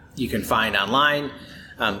that you can find online.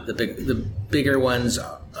 The bigger ones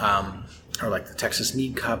are like the Texas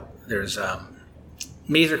Mead Cup. There's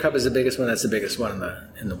Mazer Cup is the biggest one. That's the biggest one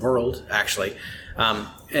in the world, actually.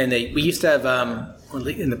 And we used to have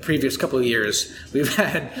in the previous couple of years we've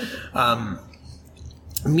had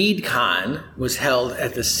MeadCon was held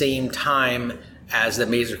at the same time as the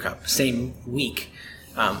Mazer Cup, same week.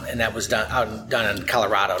 And that was done in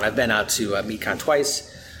Colorado. And I've been out to MeadCon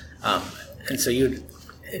twice. And so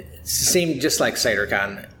it's the same, just like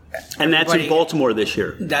CiderCon. And that's in Baltimore this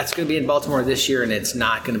year. That's going to be in Baltimore this year, and it's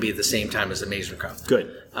not going to be at the same time as the Mazer Cup.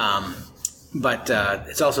 Good. But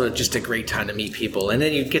it's also just a great time to meet people. And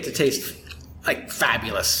then you get to taste like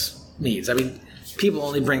fabulous meads. I mean, people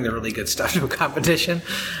only bring the really good stuff to a competition.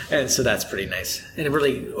 And so that's pretty nice. And it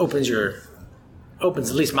really opens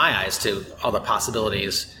at least my eyes to all the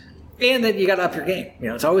possibilities, and that you got to up your game.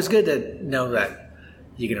 It's always good to know that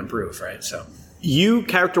you can improve, right? So you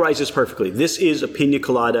characterize this perfectly. This is a pina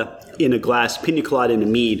colada in a glass, pina colada in a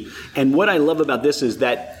mead. And what I love about this is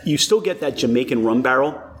that you still get that Jamaican rum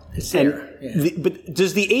barrel. It's there. But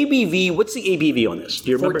does the ABV, what's the ABV on this? Do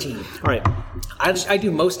you remember? 14. All right. I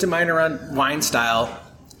do most of mine around wine style,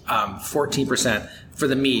 14% for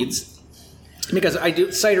the meads, because I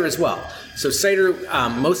do cider as well. So cider,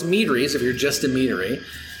 most meaderies, if you're just a meadery,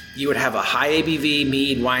 you would have a high ABV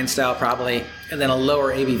mead, wine style probably, and then a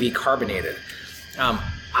lower ABV carbonated.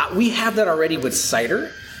 We have that already with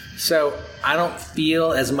cider, so I don't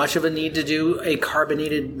feel as much of a need to do a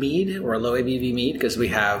carbonated mead or a low ABV mead, because we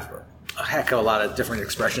have a heck of a lot of different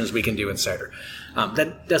expressions we can do in cider.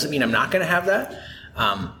 That doesn't mean I'm not going to have that.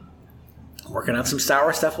 Working on some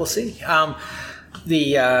sour stuff, we'll see. But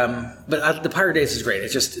the Pirate Days is great.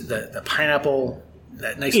 It's just the pineapple,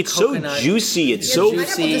 that nice coconut. So juicy. It's so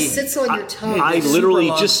juicy. Pineapple just sits on your tongue. I literally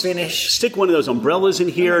just finish. Stick one of those umbrellas in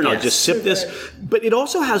here, and I'll just sip this. But it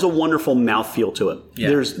also has a wonderful mouthfeel to it. Yeah.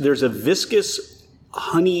 There's a viscous,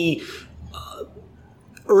 honey,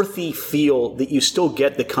 earthy feel that you still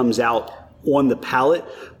get that comes out on the palate,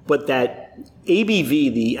 but that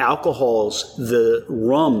ABV, the alcohols, the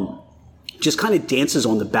rum, just kind of dances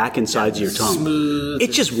on the back and sides of your tongue. Smooth.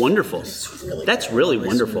 It's just wonderful. That's really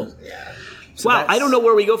wonderful. Smooth. Yeah. So wow, I don't know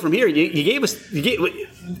where we go from here. You gave us. Does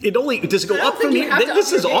it go up from here?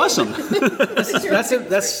 This is awesome.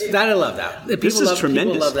 That I love that. This is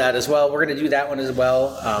tremendous. People love that as well. We're going to do that one as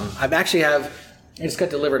well. I just got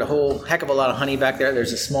delivered a whole heck of a lot of honey back there.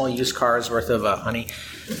 There's a small used car's worth of honey,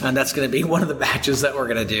 and that's going to be one of the batches that we're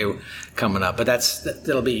going to do coming up. But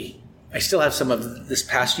that'll be. I still have some of this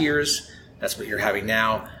past year's. That's what you're having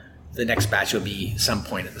now. The next batch will be some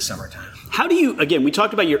point in the summertime. How do you? Again, we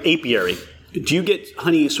talked about your apiary. Do you get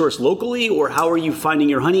honey sourced locally, or how are you finding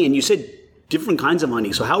your honey? And you said different kinds of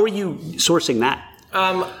honey. So how are you sourcing that?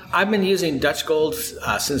 I've been using Dutch Gold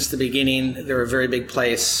since the beginning. They're a very big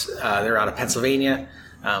place. They're out of Pennsylvania.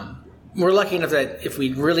 We're lucky enough that if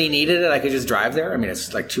we really needed it, I could just drive there. I mean,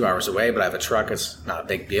 it's like 2 hours away, but I have a truck. It's not a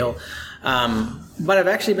big deal. But I've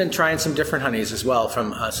actually been trying some different honeys as well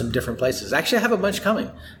from some different places. Actually, I have a bunch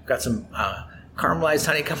coming. I've got some caramelized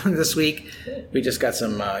honey coming this week. We just got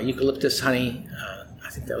some eucalyptus honey. I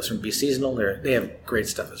think that was from Be Seasonal. They have great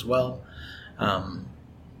stuff as well.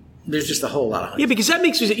 There's just a whole lot of honey. Yeah, because that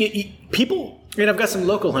makes people. And I've got some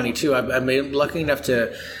local honey too. I've been lucky enough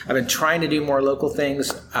to. I've been trying to do more local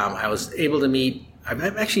things. I was able to meet. I've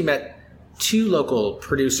actually met 2 local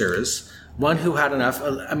producers. One who had enough.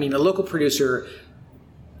 I mean, a local producer.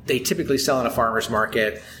 They typically sell in a farmer's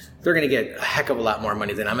market. They're going to get a heck of a lot more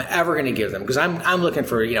money than I'm ever going to give them, because I'm looking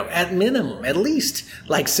for, at minimum, at least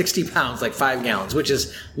like 60 pounds, like 5 gallons, which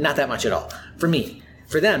is not that much at all for me.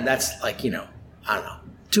 For them, that's like, I don't know,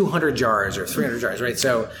 200 jars or 300 jars, right?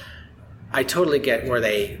 So I totally get where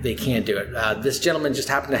they can't do it. This gentleman just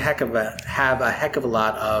happened to have a heck of a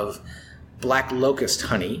lot of black locust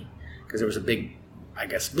honey, because there was a big,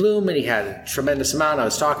 bloom, and he had a tremendous amount. I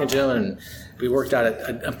was talking to him, and we worked out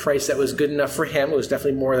a price that was good enough for him. It was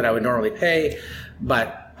definitely more than I would normally pay,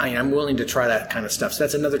 but I'm willing to try that kind of stuff. So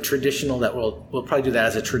that's another traditional that we'll probably do that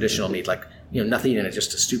as a traditional mead, like nothing in it,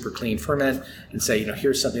 just a super clean ferment, and say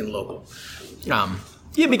here's something local.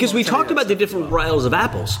 Yeah, because we talked about the different varietals of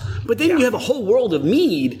apples, but then you have a whole world of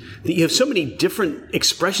mead that you have so many different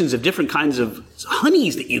expressions of different kinds of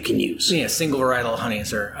honeys that you can use. Yeah, single varietal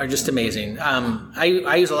honeys are just amazing.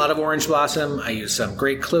 I use a lot of orange blossom. I use some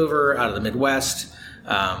great clover out of the Midwest.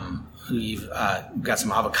 We've got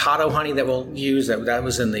some avocado honey that we'll use. That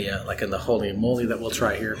was in the in the holy moly that we'll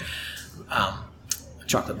try here.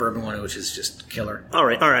 chocolate bourbon one, which is just killer. All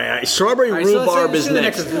right. Strawberry rhubarb is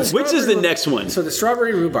next. Which is the next one? So the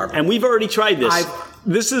strawberry rhubarb. And we've already tried this.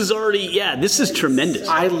 This is tremendous.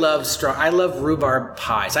 I love rhubarb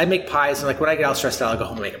pies. I make pies, and like when I get all stressed out, I'll go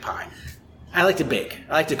home and make a pie. I like to bake.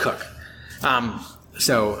 I like to cook.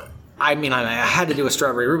 So I had to do a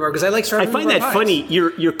strawberry rhubarb because I like strawberry rhubarb I find that pies. funny.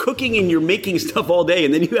 You're cooking and you're making stuff all day,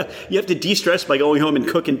 and then you have to de-stress by going home and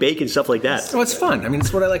cook and bake and stuff like that. So it's fun. I mean,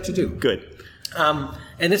 it's what I like to do. Good.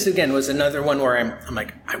 And this again was another one where I'm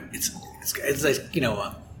like, it's like, you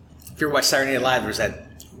know, if you ever watch Saturday Night Live, there's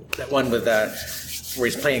that one with where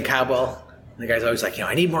he's playing cowbell. And the guy's always like, you know,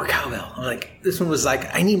 I need more cowbell. I'm like, this one was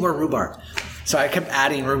like, I need more rhubarb. So I kept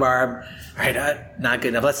adding rhubarb. All right, not good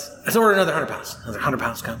enough. Let's order another 100 pounds. Another 100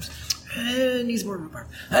 pounds comes. Needs more rhubarb.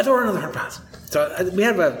 Let's order another 100 pounds. So we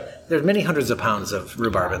have there's many hundreds of pounds of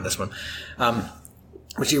rhubarb in this one,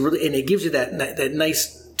 which and it gives you that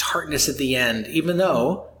nice tartness at the end, even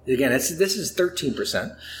though again this is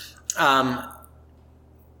 13%,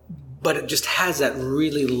 but it just has that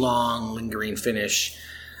really long lingering finish.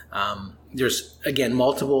 There's again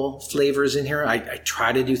multiple flavors in here. I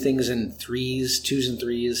try to do things in 2s and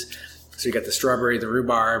 3s. So you got the strawberry, the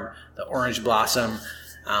rhubarb, the orange blossom.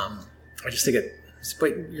 I just think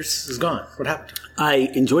but yours is gone. What happened to it? I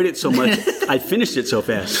enjoyed it so much. I finished it so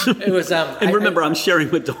fast. It was. And remember, I'm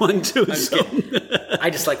sharing with Dawn too. So.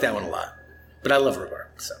 I just like that one a lot, but I love rhubarb.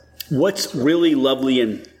 So what's really lovely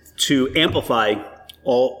and to amplify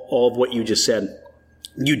all of what you just said,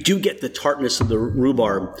 you do get the tartness of the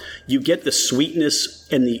rhubarb. You get the sweetness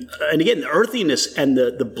and again the earthiness and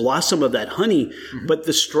the blossom of that honey. Mm-hmm. But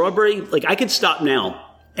the strawberry, like I could stop now.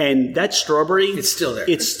 And that strawberry, it's still there.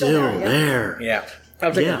 It's still there. Yeah, I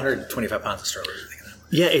was taking 125 pounds of strawberries.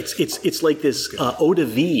 Yeah, it's like this eau de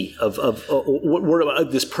vie of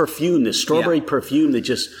this perfume, this strawberry perfume that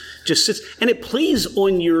just sits, and it plays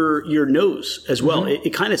on your nose as well. Mm-hmm.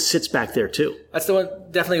 It kind of sits back there too. That's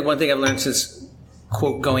definitely one thing I've learned since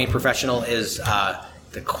quote going professional is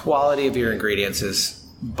the quality of your ingredients is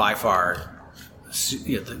by far,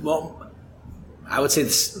 I would say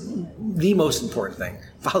this the most important thing,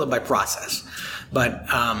 followed by process. But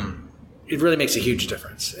it really makes a huge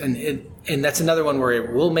difference. And that's another one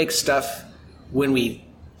where we'll make stuff when we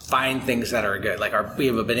find things that are good. Like we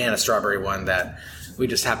have a banana strawberry one that we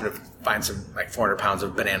just happen to find some like 400 pounds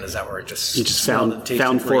of bananas that were just... You just found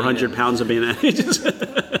 400 pounds of bananas.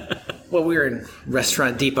 Well, we were in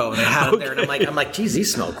Restaurant Depot and they had them there, and I'm like, geez,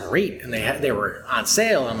 these smell great. And they were on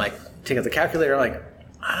sale. And I'm like, take out the calculator. I'm like,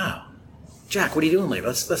 wow. Jack, what are you doing later?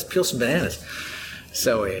 Let's peel some bananas.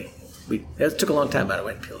 So it took a long time, by the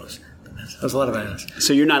way, to peel those bananas. That was a lot of bananas.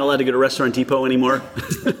 So you're not allowed to go to Restaurant Depot anymore?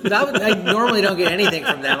 I normally don't get anything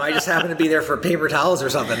from them. I just happen to be there for paper towels or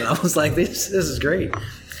something. And I was like, this is great.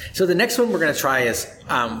 So the next one we're going to try is,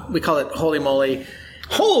 we call it Holy Moly.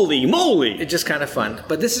 Holy moly! It's just kind of fun.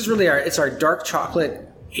 But this is really it's our dark chocolate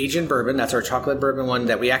Asian bourbon. That's our chocolate bourbon one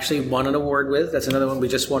that we actually won an award with. That's another one we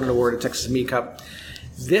just won an award at Texas Mead Cup.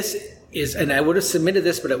 This is, and I would have submitted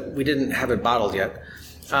this, but we didn't have it bottled yet.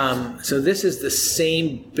 So this is the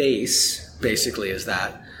same base, basically, as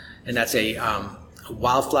that. And that's a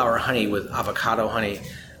wildflower honey with avocado honey.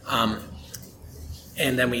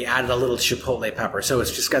 And then we added a little chipotle pepper. So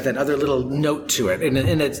it's just got that other little note to it. And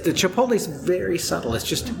the chipotle is very subtle. It's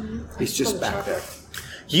just back there.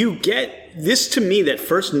 You get this to me, that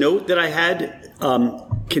first note that I had,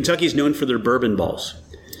 Kentucky's known for their bourbon balls.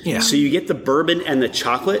 Yeah. So you get the bourbon and the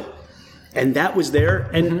chocolate, and that was there.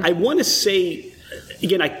 And I want to say,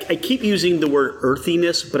 again, I keep using the word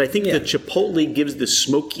earthiness, but I think the chipotle gives the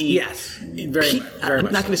smoky. Yes, very much. I'm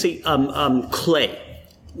not going to say clay,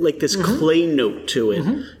 like this clay note to it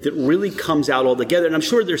that really comes out all together. And I'm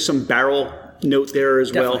sure there's some barrel note there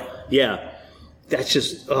as well. Yeah, that's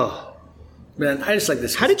just Man, I just like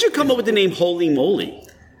this. How did you come up with the name Holy Moly?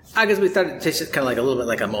 I guess we thought it tasted kind of like a little bit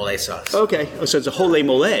like a mole sauce. Okay, so it's a Holy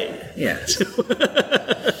Mole. Yeah.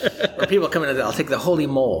 Or people come in and I'll take the Holy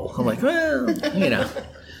Mole. I'm like, well, you know.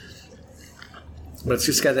 But it's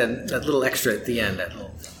just got that little extra at the end. That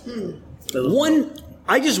little one,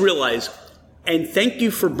 I just realized, and thank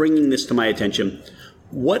you for bringing this to my attention,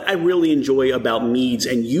 what I really enjoy about meads,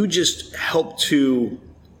 and you just helped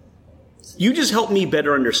me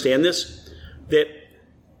better understand this, that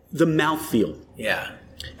the mouthfeel. Yeah.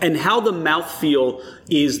 And how the mouthfeel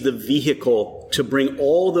is the vehicle to bring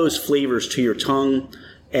all those flavors to your tongue,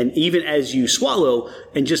 and even as you swallow,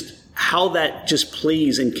 and just how that just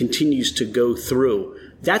plays and continues to go through.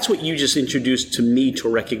 That's what you just introduced to me to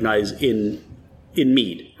recognize in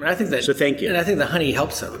mead. And I think that, so thank you. And I think the honey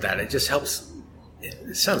helps with that. It just helps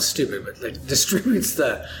it sounds stupid, but like distributes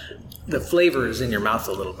the flavors in your mouth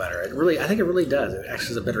a little better. I think it really does. It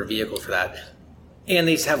actually is a better vehicle for that. And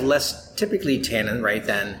these have less typically tannin, right,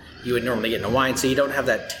 than you would normally get in a wine, so you don't have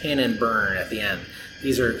that tannin burn at the end.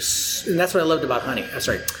 These are, and that's what I loved about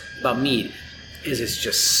about mead, is it's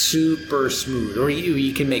just super smooth. Or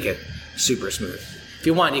you can make it super smooth. If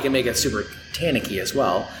you want, you can make it super tannicky as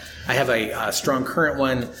well. I have a strong currant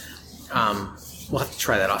one. We'll have to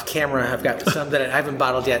try that off camera. I've got some that I haven't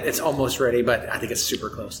bottled yet. It's almost ready, but I think it's super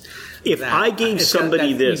close. If I gave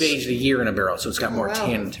somebody this... We've aged a year in a barrel, so it's got more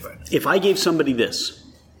tannin to it. If I gave somebody this,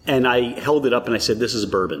 and I held it up and I said, this is a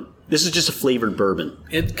bourbon. This is just a flavored bourbon.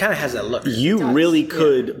 It kind of has that look. You really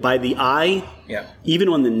could, by the eye, even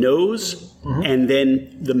on the nose, and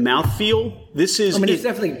then the mouthfeel, this is... there's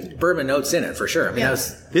definitely bourbon notes in it, for sure.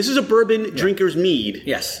 This is a bourbon drinker's mead.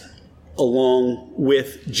 Yes. Along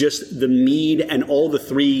with just the mead and all the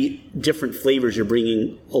 3 different flavors you're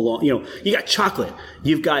bringing along. You got chocolate,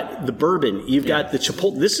 you've got the bourbon, you've got the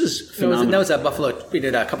chipotle. This is phenomenal. That was a Buffalo. We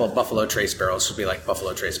did a couple of Buffalo Trace barrels. This would be like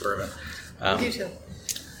Buffalo Trace bourbon. You too.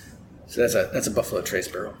 So that's a Buffalo Trace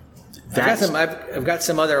barrel. I've got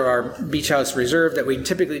some other our Beach House Reserve that we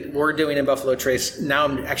typically were doing in Buffalo Trace. Now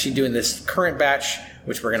I'm actually doing this current batch,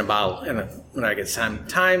 which we're going to bottle when I get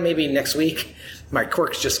time, maybe next week. My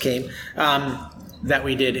corks just came, that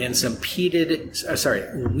we did in some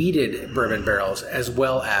weeded bourbon barrels as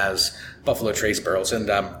well as Buffalo Trace barrels.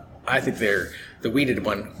 And I think the weeded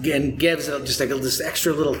one again gives it just like this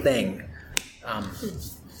extra little thing.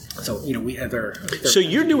 So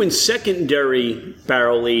you're doing secondary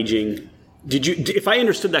barrel aging. If I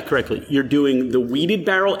understood that correctly, you're doing the weeded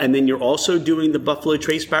barrel and then you're also doing the Buffalo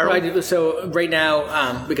Trace barrel? I do. So right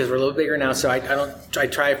now, because we're a little bigger now, so I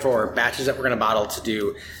try for batches that we're going to bottle to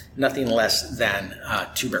do nothing less than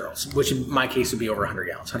 2 barrels, which in my case would be over 100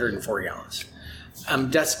 gallons, 104 gallons.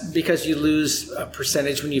 That's because you lose a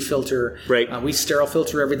percentage when you filter. Right. We sterile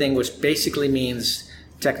filter everything, which basically means,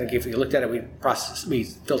 technically, if you looked at it, we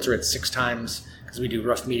filter it 6 times. Because we do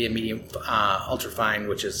rough, medium, ultrafine,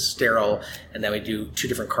 which is sterile, and then we do 2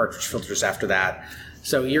 different cartridge filters after that.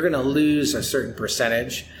 So you're going to lose a certain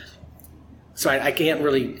percentage. So I can't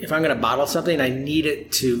really, if I'm going to bottle something, I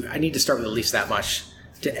need to start with at least that much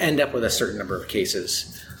to end up with a certain number of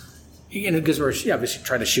cases. Because we're obviously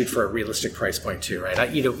trying to shoot for a realistic price point too,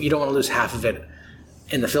 right? You don't want to lose half of it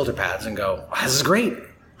in the filter pads and go, oh, this is great.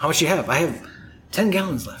 How much do you have? I have 10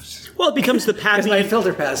 gallons left. Well, it becomes the pappy. My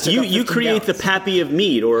filter pads. You create the pappy of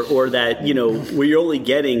mead, or that where you're only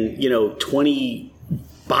getting 20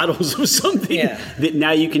 bottles of something that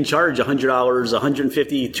now you can charge $100,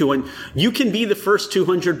 $150, $200. You can be the first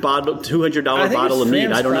 $200 bottle of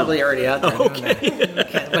mead. I don't know. Probably already out there.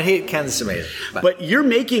 Okay, but Ken's amazing. But you're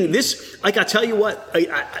making this. Like I tell you what,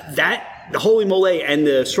 the Holy Mole and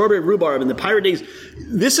the Strawberry Rhubarb and the Pirate Days.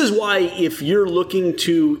 This is why, if you're looking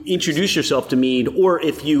to introduce yourself to mead, or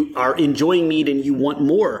if you are enjoying mead and you want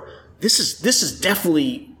more, this is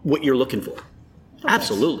definitely what you're looking for. Oh,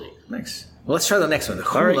 absolutely. Nice. Well, let's try the next one. The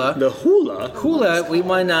Hula. Right. The Hula. Hula. We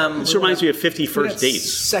won. This reminds me of 51st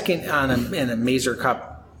Dates. Second in a Mazer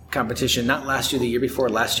Cup competition. Not last year. The year before.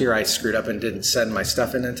 Last year, I screwed up and didn't send my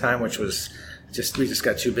stuff in time, which was we just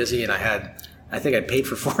got too busy, and I think I paid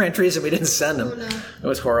for 4 entries and we didn't send them. Oh, no. It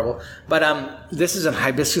was horrible. But this is a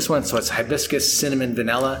hibiscus one, so it's hibiscus, cinnamon,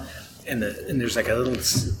 vanilla, and there's like a little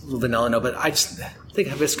vanilla note. But I just think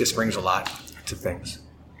hibiscus brings a lot to things.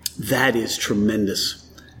 That is tremendous.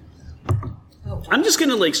 Oh. I'm just going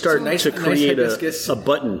to start to create a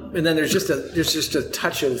button. And then there's just a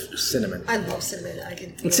touch of cinnamon. I love cinnamon.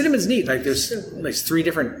 And cinnamon's neat. Like there's 3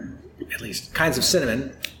 different, at least, kinds of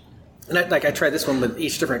cinnamon. And I tried this one with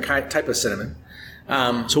each different type of cinnamon.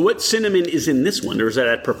 So what cinnamon is in this one, or is that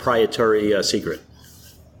a proprietary secret?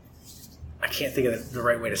 I can't think of the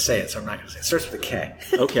right way to say it, so I'm not going to say it. It starts with a K.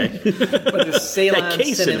 Okay. But there's Ceylon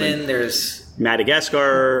cinnamon. There's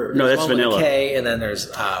Madagascar. No, that's vanilla. With a K, and then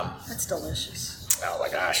there's that's delicious. Oh my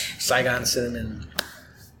gosh, Saigon cinnamon.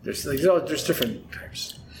 There's different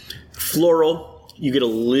types. Floral. You get a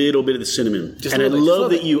little bit of the cinnamon, and I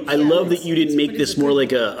love that you didn't make this more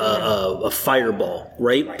like a fireball,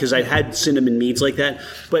 right? Because I've had cinnamon meads like that.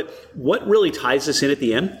 But what really ties this in at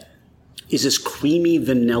the end is this creamy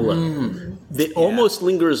vanilla that almost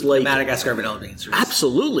lingers like the Madagascar vanilla beans.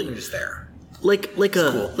 Absolutely, they're just there, like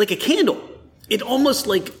a candle. It almost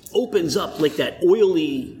opens up like that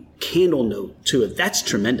oily candle note to it. That's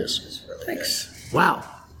tremendous. Thanks. Wow.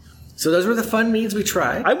 So those were the fun meads we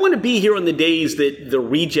tried. I want to be here on the days that the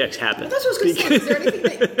rejects happen. That's what I was going to say. Is there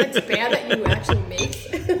anything that's bad that you actually make?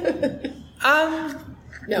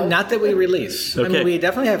 No. Not that we release. I Okay. mean, we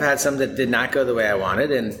definitely have had some that did not go the way I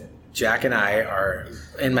wanted, and Jack and I are,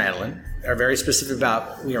 and Madeline, are very specific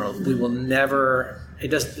about, we will never, it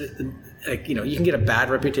does, you can get a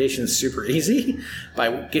bad reputation super easy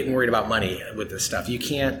by getting worried about money with this stuff. You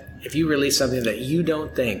can't, if you release something that you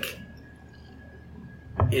don't think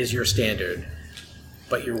is your standard,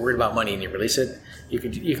 but you're worried about money and you release it, you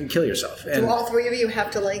can kill yourself. Do all three of you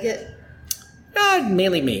have to like it?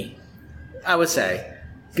 Mainly me, I would say.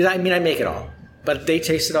 Because, I make it all. But if they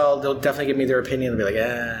taste it all, they'll definitely give me their opinion. They'll be like,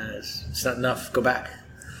 it's not enough. Go back.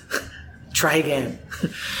 Try again.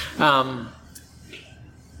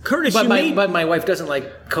 Curtis, But you but my wife doesn't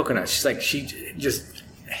like coconut. She's like, she just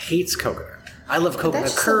hates coconut. I love coconut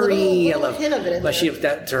That's just a curry. little I love hint of it in but there.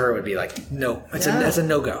 that to her would be like, no, that's a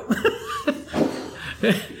no-go.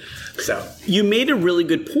 So You made a really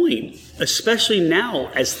good point, especially now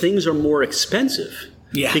as things are more expensive.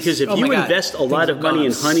 Yes. Because if Oh my you God. invest a Things lot have of money gone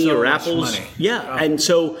in honey so or much apples, money. and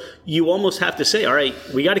so you almost have to say, all right,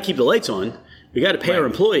 we got to keep the lights on, we got to pay our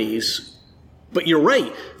employees. But you're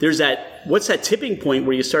right. There's what's that tipping point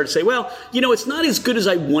where you start to say, well, it's not as good as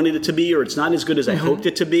I wanted it to be, or it's not as good as I hoped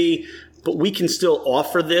it to be, but we can still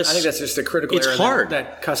offer this. I think that's just the critical It's error hard.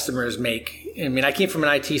 that customers make. I came from an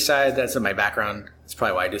IT side. That's in my background. That's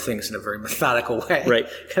probably why I do things in a very methodical way. Right.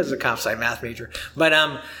 As a comp sci math major.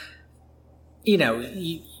 But,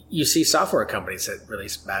 you see software companies that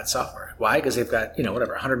release bad software. Why? Because they've got,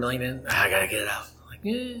 whatever, 100 million in. I got to get it out.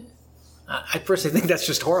 I personally think that's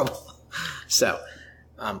just horrible. So,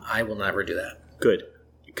 I will never do that. Good.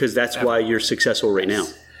 Because that's why you're successful right now.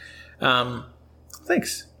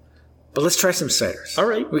 Thanks. But let's try some ciders. All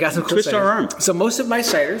right. We got some cool Twist ciders. our arm. So most of my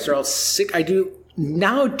ciders are all sick. I do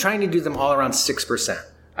now trying to do them all around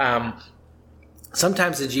 6%.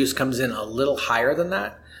 Sometimes the juice comes in a little higher than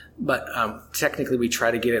that, but technically we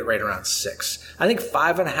try to get it right around 6. I think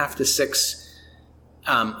 5.5 to 6,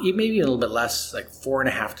 maybe a little bit less, like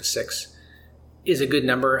 4.5 to 6 is a good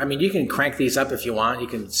number. You can crank these up if you want. You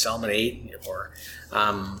can sell them at 8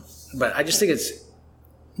 but I just think it's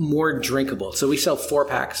more drinkable. So we sell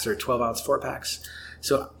 4-packs. They're 12-ounce 4-packs.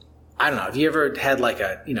 So I don't know. Have you ever had like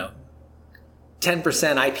a, 10%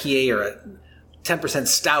 IPA or a 10%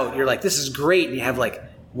 stout? You're like, this is great. And you have like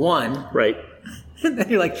one. Right. And then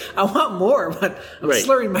you're like, I want more, but I'm Right.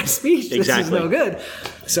 slurring my speech. Exactly. This is no good.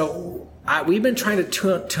 So we've been trying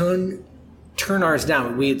to turn ours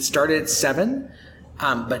down. We had started at 7,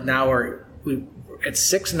 but now we're at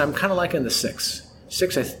 6, and I'm kind of liking the 6.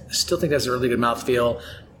 6, I still think that's a really good mouthfeel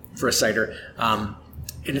for a cider. And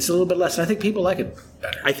it's a little bit less, and I think people like it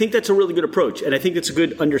better. I think that's a really good approach, and I think it's a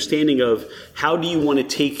good understanding of how do you want to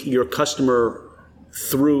take your customer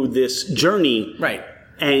through this journey. Right.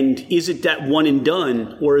 And is it that one and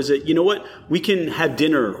done, or is it, we can have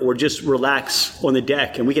dinner or just relax on the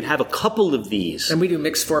deck, and we can have a couple of these. And we do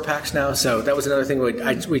mixed 4-packs now, so that was another thing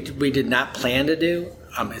we did not plan to do.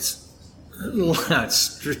 It's not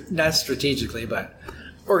strategically, but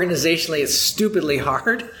organizationally, it's stupidly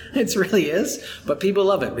hard. It really is. But people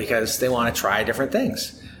love it because they want to try different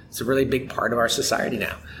things. It's a really big part of our society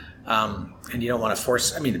now. And you don't want to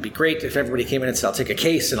force. It'd be great if everybody came in and said, "I'll take a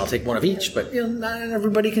case and I'll take one of each," but not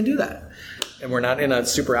everybody can do that. And we're not in a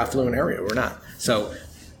super affluent area. We're not. So,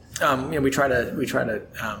 we try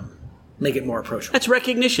to make it more approachable. That's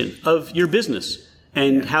recognition of your business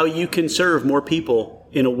and how you can serve more people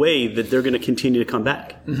in a way that they're going to continue to come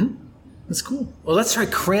back. Mm-hmm. That's cool. Well, let's try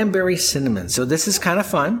cranberry cinnamon. So this is kind of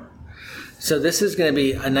fun. So this is going to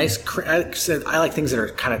be a nice. I like things that are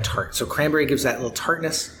kind of tart. So cranberry gives that little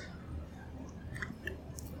tartness.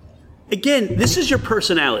 Again, this is your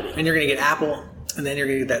personality. And you're going to get apple, and then you're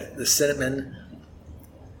going to get the cinnamon.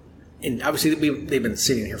 And obviously, they've been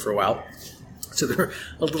sitting here for a while, so they're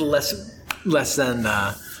a little less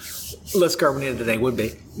carbonated than they would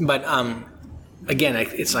be. But again,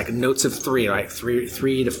 it's like notes of 3, right?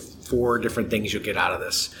 3 to 4 different things you'll get out of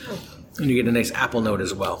this, and you get a nice apple note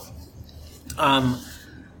as well.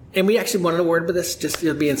 And we actually won an award with this.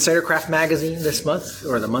 It'll be in Cidercraft Magazine this month,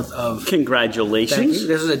 or the month of. Congratulations! Thank you.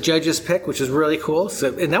 This was a judge's pick, which was really cool.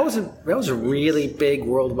 So, and that was a really big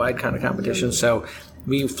worldwide kind of competition. So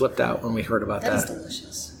we flipped out when we heard about that. That's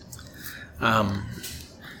delicious.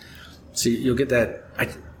 So you'll get that.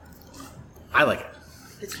 I like it.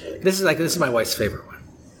 It's really good. This is my wife's favorite one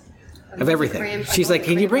of everything. She's like,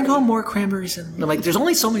 "Can you bring home more cranberries?" And I'm like, "There's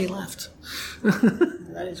only so many left."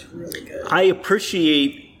 That is really good. I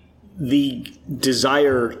appreciate the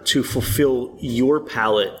desire to fulfill your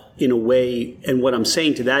palate in a way, and what I'm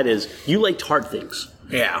saying to that is, you like tart things,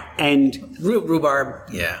 Yeah. and Rhubarb.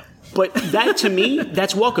 Yeah. but that to me,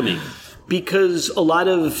 that's welcoming, because a lot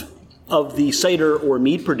of of the cider or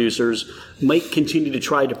mead producers might continue to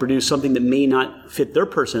try to produce something that may not fit their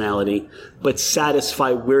personality, but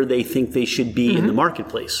satisfy where they think they should be in the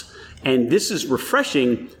marketplace. And this is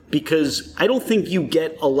refreshing because I don't think you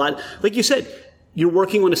get a lot. Like you said, you're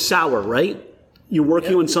working on a sour, right? You're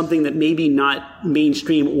working on something that maybe not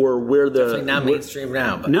mainstream or where the... Definitely not mainstream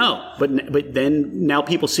now. But No, but then now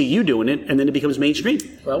people see you doing it, and then it becomes mainstream.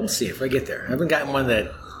 Well, we'll see if I get there. I haven't gotten one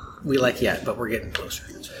that we like yet, but we're getting closer.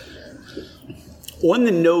 On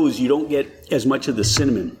the nose, you don't get as much of the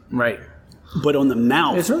cinnamon. Right. But on the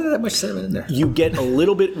mouth, There's really not that much cinnamon in there. you get a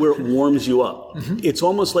little bit where it warms you up. It's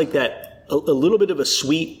almost like that, a little bit of a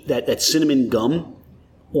sweet, that cinnamon gum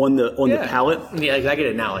on the palate. Yeah, I get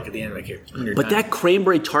it now, like at the end of it. But that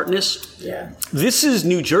cranberry tartness, Yeah. this is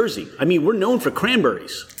New Jersey. I mean, we're known for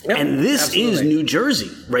cranberries. Yep, And this is absolutely. New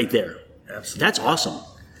Jersey right there. Absolutely. That's awesome.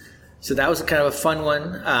 So that was kind of a fun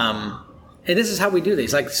one. And this is how we do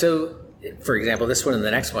these. Like, so, for example, this one and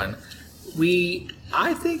the next one,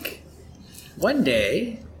 I think one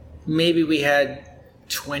day, maybe we had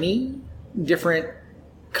 20 different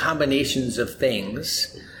combinations of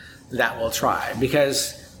things that we'll try.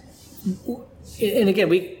 Because, and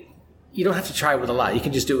again, you don't have to try with a lot. You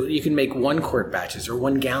can just do it. You can make 1 quart batches or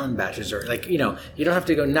 1 gallon batches, or you don't have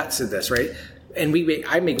to go nuts at this, right? And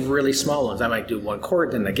I make really small ones. I might do 1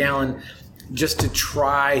 quart, then a gallon, just to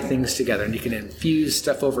try things together. And you can infuse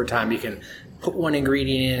stuff over time. You can put one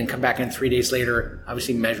ingredient in and come back in 3 days later,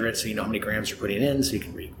 obviously measure it so you know how many grams you're putting in, so you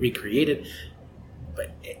can recreate it.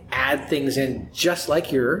 But add things in just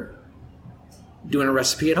like you're doing a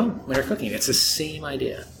recipe at home when you're cooking. It's the same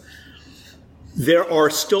idea. There are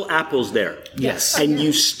still apples there. Yes. And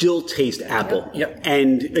you still taste apple. Yep.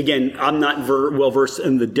 And again, I'm not well versed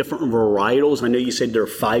in the different varietals. I know you said there are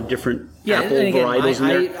 5 different apple and again, varietals in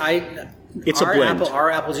there. It's our a blend. Our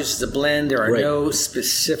apple juice is a blend. There are Right. no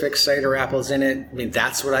specific cider apples in it. I mean,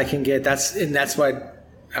 that's what I can get. That's why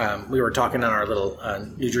we were talking on our little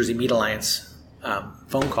New Jersey Meat Alliance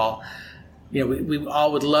phone call. We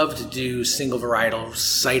all would love to do single varietal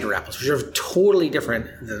cider apples, which are totally different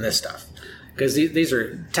than this stuff, because these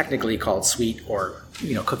are technically called sweet or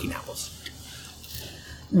cooking apples.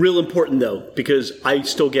 Real important though, because I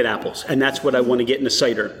still get apples, and that's what I want to get in a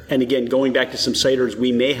cider. And again, going back to some ciders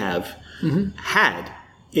we may have had,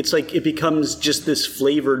 it's like it becomes just this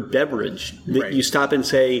flavored beverage that Right. you stop and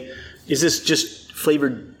say, "Is this just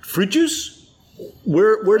flavored fruit juice?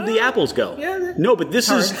 Where'd the apples go?" yeah, No, but this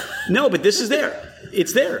hard. is there.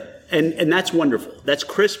 It's there. And that's wonderful. That's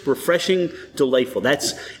crisp, refreshing, delightful.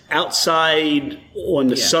 That's outside on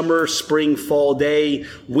the summer, spring, fall day,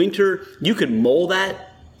 winter. You could mull that.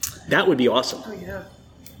 That would be awesome. Oh, yeah.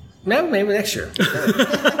 No, maybe next year.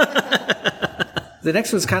 The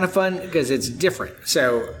next one's kind of fun because it's different.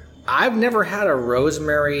 So I've never had a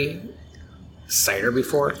rosemary cider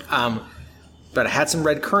before, but I had some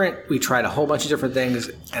red currant. We tried a whole bunch of different things,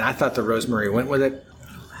 and I thought the rosemary went with it.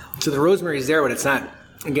 So the rosemary's there, but it's not.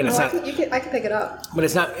 Again, it's not. I can pick it up. But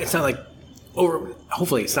it's not. It's not like over.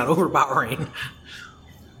 Hopefully, it's not overpowering.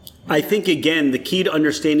 I think, again, the key to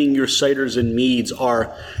understanding your ciders and meads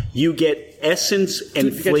are you get essence and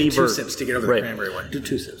You gotta do flavor. 2 sips to get over Right. the cranberry one. Do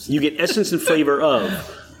 2 sips. You get essence and flavor of,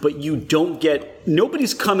 but you don't get,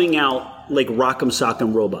 nobody's coming out like Rock'em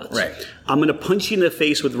Sock'em Robots. Right. I'm going to punch you in the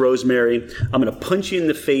face with rosemary. I'm going to punch you in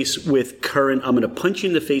the face with currant. I'm going to punch you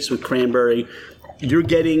in the face with cranberry. You're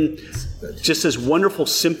getting just this wonderful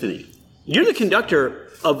symphony. You're the conductor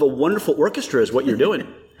of a wonderful orchestra is what you're doing.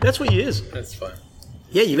 That's what it is. That's fun.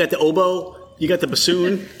 Yeah, you got the oboe, you got the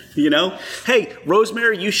bassoon, Hey,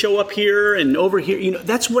 Rosemary, you show up here and over here.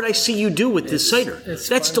 That's what I see you do with this cider. It's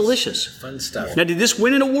That's fun, delicious. Fun stuff. Now, did this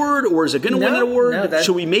win an award, or is it going to win an award? no,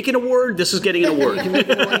 Should we make an award? This is getting an award. You can make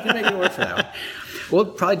it work for that one. We'll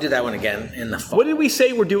probably do that one again in the fall. What did we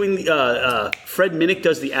say? We're doing, Fred Minnick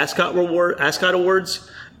does the Ascot Awards,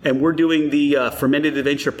 and we're doing the Fermented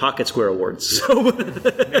Adventure Pocket Square Awards. So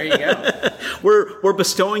There you go. we're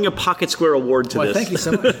bestowing a Pocket Square Award to Well, this. thank you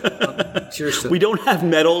so much. Well, cheers to We don't have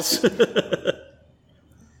medals. You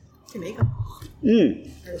can make them.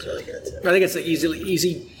 That was really good. I think it's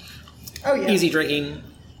easy Oh, yeah. easy drinking.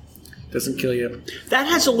 Doesn't kill you. That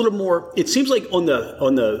has a little more. It seems like on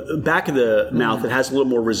the back of the mouth, it has a little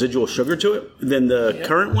more residual sugar to it than the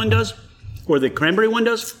currant one does, or the cranberry one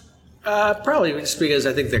does. Probably just because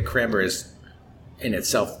I think the cranberry is in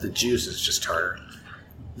itself, the juice is just tartar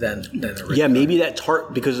than the regular. Yeah, maybe that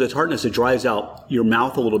tart, because of the tartness, it dries out your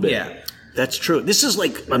mouth a little bit. Yeah. That's true. This is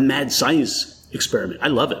like a mad science experiment. I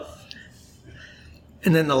love it.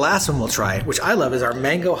 And then the last one we'll try, which I love, is our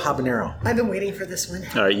mango habanero. I've been waiting for this one.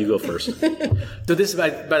 All right, you go first. So this, by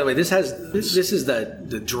the way, this is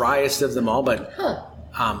the driest of them all, but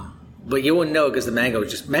you wouldn't know because the mango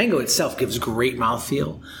itself gives great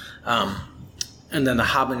mouthfeel, and then the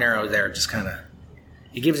habanero there just kind of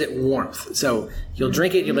it gives it warmth. So you'll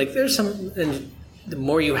drink it, and you're like, there's some, and the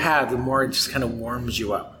more you have, the more it just kind of warms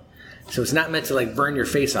you up. So it's not meant to like burn your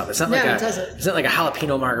face off. It's not like it doesn't. It's not like a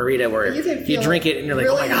jalapeno margarita where you drink it and you're like,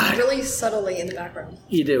 really, oh my god, really subtly in the background.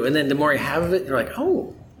 You do, and then the more you have of it, you're like,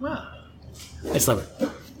 oh wow, I just love it.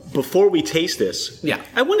 Before we taste this,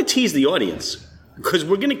 I want to tease the audience because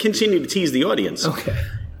we're going to continue to tease the audience. Okay.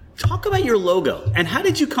 Talk about your logo and how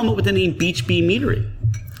did you come up with the name Beach Bee Meadery?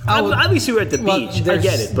 Obviously, we're at the beach. I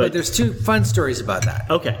get it, but there's two fun stories about that.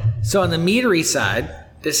 Okay. So on the meadery side,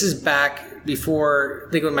 this is back before,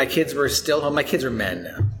 I think when my kids were still home. My kids are men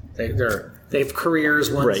now. They have careers.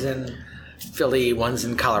 One's in Philly, one's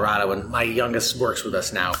in Colorado, and my youngest works with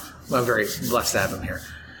us now. I'm very blessed to have him here.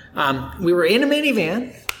 We were in a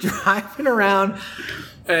minivan driving around,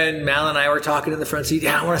 and Mal and I were talking in the front seat.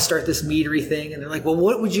 Yeah, I want to start this meadery thing, and they're like, "Well,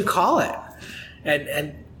 what would you call it?"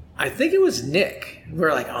 And I think it was Nick. We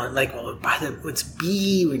were like, it's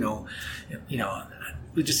bee,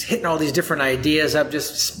 we're just hitting all these different ideas up,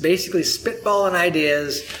 just basically spitballing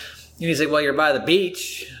ideas. And he's like, well, you're by the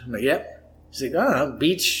beach. I'm like, yep. He's like, oh, no,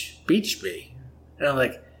 beach bee. And I'm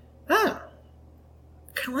like, kind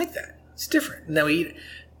of like that. It's different. And then we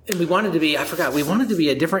wanted to be, we wanted to be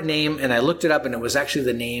a different name, and I looked it up, and it was actually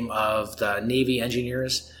the name of the Navy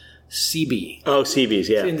engineers. CB. Oh, CBs,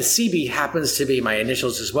 yeah. And the CB happens to be my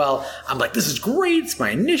initials as well. I'm like, this is great. It's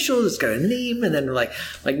my initials. It's got a name. And then they're like,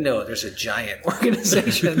 no, there's a giant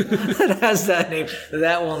organization that has that name.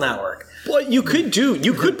 That will not work. Well, you could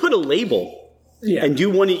put a label. Yeah. And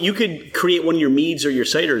you could create one of your meads or your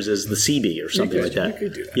ciders as the CB or something like that. You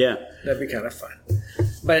could do that. Yeah. That'd be kind of fun.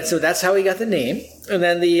 But so that's how we got the name. And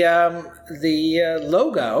then the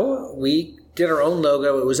logo, we did our own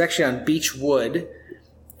logo. It was actually on beech wood.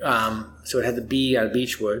 So it had the bee on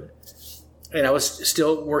beechwood, and I was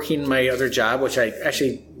still working my other job, which I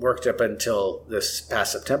actually worked up until this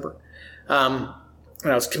past September. And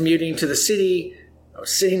I was commuting to the city. I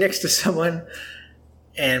was sitting next to someone,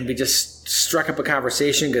 and we just struck up a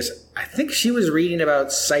conversation because I think she was reading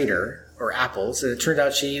about cider or apples, and it turned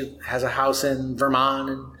out she has a house in Vermont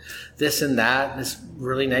and this and that. And it's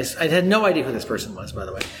really nice. I had no idea who this person was, by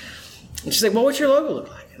the way. And she's like, well, what's your logo look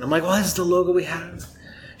like? And I'm like, well, this is the logo we have.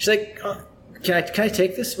 She's like, oh, can I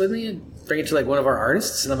take this with me and bring it to like one of our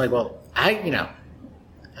artists? And I'm like, well,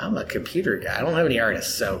 I'm a computer guy. I don't have any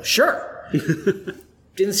artists, so sure.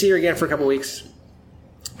 Didn't see her again for a couple weeks.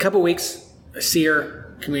 I see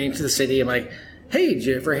her commuting to the city. I'm like, hey, did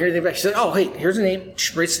you ever hear anything back? She's like, oh, hey, here's a name.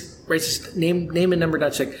 She writes this name and number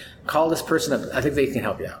down. She's like, call this person up. I think they can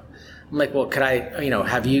help you out. I'm like, well, could I,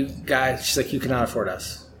 have you guys? She's like, you cannot afford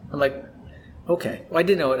us. I'm like, okay. Well, I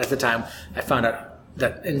didn't know it at the time. I found out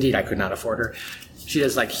that indeed I could not afford her. She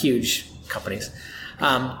does like huge companies.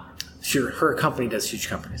 Her company does huge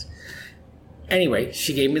companies. Anyway,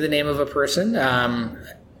 she gave me the name of a person,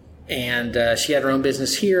 and she had her own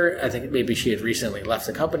business here. I think maybe she had recently left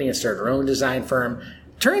the company and started her own design firm.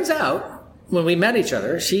 Turns out, when we met each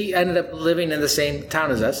other, she ended up living in the same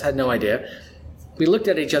town as us. Had no idea. We looked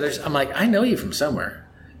at each other. I'm like, I know you from somewhere.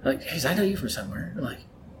 I'm like, hey, I know you from somewhere. I'm like,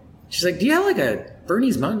 she's like, do you have like a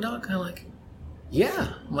Bernese Mountain Dog? I'm like,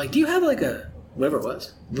 yeah. I'm like, do you have like a, whatever it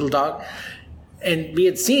was, little dog? And we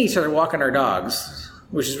had seen each other walking our dogs,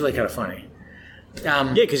 which is really kind of funny.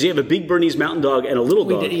 Yeah, because you have a big Bernese Mountain Dog and a little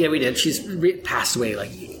dog. We did. She's passed away like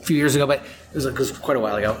a few years ago, but it was quite a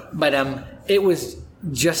while ago. But it was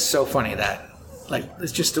just so funny that, like,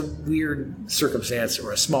 it's just a weird circumstance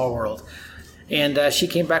or a small world. And she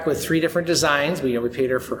came back with 3 different designs. We paid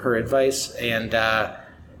her for her advice, and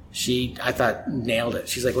she, I thought, nailed it.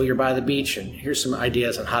 She's like, well, you're by the beach, and here's some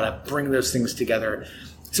ideas on how to bring those things together.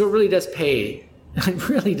 So it really does pay. It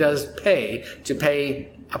really does pay to pay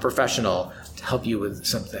a professional to help you with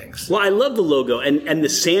some things. Well, I love the logo and the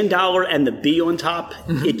sand dollar and the bee on top.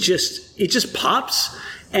 Mm-hmm. It just pops,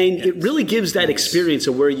 and it really gives that experience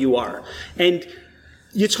of where you are. And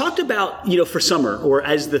you talked about, for summer or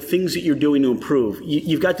as the things that you're doing to improve.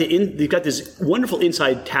 You've got this wonderful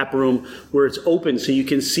inside tap room where it's open, so you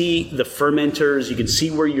can see the fermenters, you can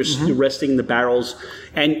see where you're resting the barrels,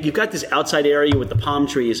 and you've got this outside area with the palm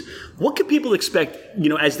trees. What can people expect,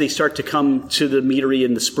 as they start to come to the meadery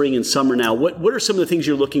in the spring and summer now? What are some of the things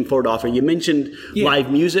you're looking forward to offer? You mentioned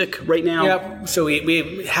live music right now. Yeah, so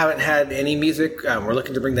we haven't had any music. We're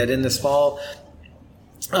looking to bring that in this fall.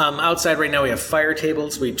 Outside right now we have fire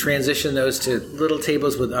tables. We transitioned those to little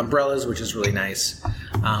tables with umbrellas, which is really nice.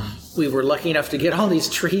 We were lucky enough to get all these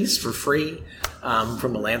trees for free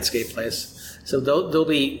from a landscape place. So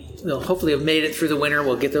they'll hopefully have made it through the winter.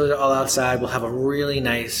 We'll get those all outside. We'll have a really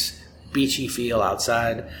nice beachy feel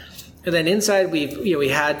outside. And then inside we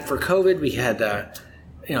had for COVID, we had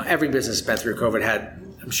every business that's been through COVID had,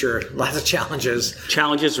 I'm sure, lots of challenges,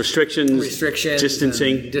 restrictions,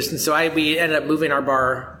 distancing. So we ended up moving our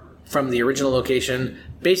bar from the original location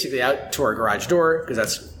basically out to our garage door, because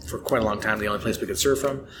that's for quite a long time the only place we could serve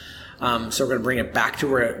from. So we're going to bring it back to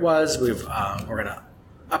where it was. We're going to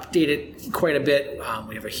update it quite a bit.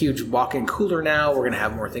 We have a huge walk-in cooler now. We're going to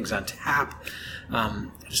have more things on tap.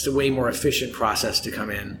 Just a way more efficient process to come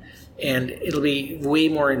in. And it'll be way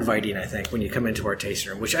more inviting, I think, when you come into our tasting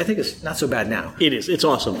room, which I think is not so bad now. It is. It's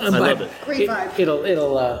awesome. I love it. Great vibe.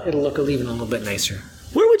 It'll look even a little bit nicer.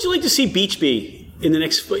 Where would you like to see Beach be in the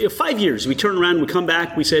next 5 years? We turn around, we come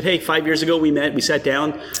back, we said, hey, 5 years ago we met, we sat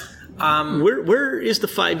down. Where is the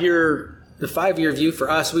 5 year? The 5 year view for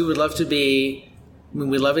us, we would love to be,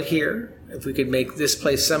 we love it here. If we could make this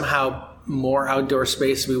place somehow more outdoor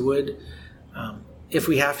space, we would. If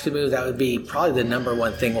we have to move, that would be probably the number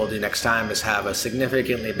one thing we'll do next time, is have a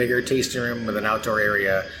significantly bigger tasting room with an outdoor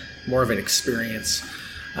area, more of an experience.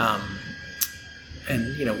 And,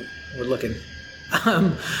 we're looking.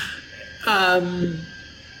 And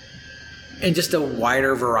just a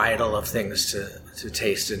wider varietal of things to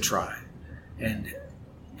taste and try. And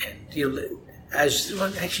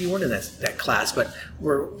actually you weren't in that class, but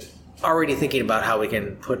we're already thinking about how we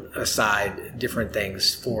can put aside different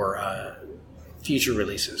things for future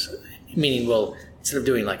releases. Meaning we'll, instead of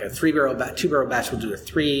doing like a 2-barrel batch, we'll do a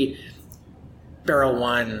 3-barrel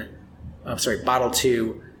bottle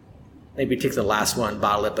 2, maybe take the last one,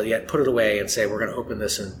 bottle it, but yet put it away and say we're going to open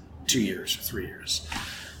this in 2 years or 3 years.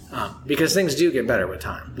 Because things do get better with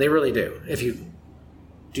time. They really do, if you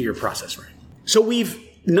do your process right. So we've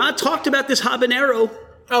not talked about this habanero.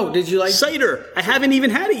 Oh, did you like cider? I haven't even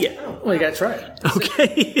had it yet. Oh, well, you got to try it.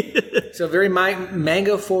 Okay. So very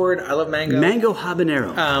mango forward. I love mango. Mango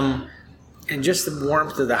habanero. And just the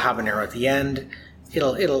warmth of the habanero at the end,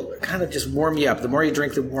 it'll kind of just warm you up. The more you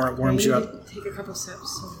drink, the more it warms you up. Take a couple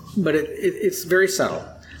sips. But it's very subtle.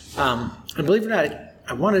 And believe it or not,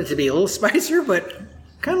 I wanted it to be a little spicier, but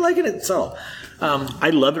kind of liking it subtle.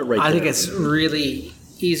 I love it there. I think it's really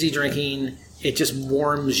easy drinking. It just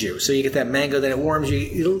warms you. So you get that mango, then it warms you.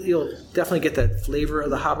 You'll definitely get that flavor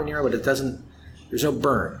of the habanero, but there's no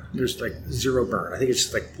burn. There's like zero burn. I think it's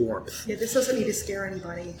just like warmth. Yeah, this doesn't need to scare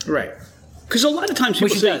anybody. Right. Because a lot of times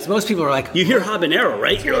people say, most people are like, you hear habanero,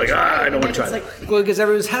 right? You're like, I don't want to try that. Well, because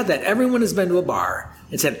everyone's had that. Everyone has been to a bar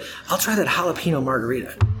and said, I'll try that jalapeno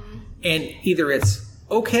margarita. Mm-hmm. And either it's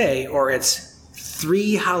okay or it's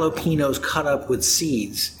 3 jalapenos cut up with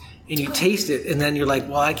seeds. And you taste it, and then you're like,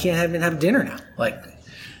 well, I can't even have dinner now.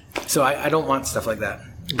 So I don't want stuff like that.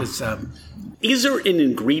 Because, is there an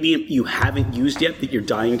ingredient you haven't used yet that you're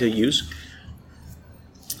dying to use?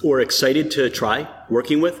 Or excited to try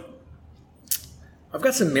working with? I've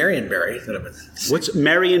got some Marionberry that I've been... What's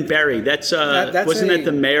Marionberry? That's wasn't that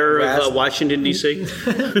the mayor of Washington, D.C.?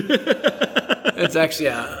 It's actually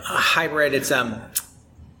a hybrid. It's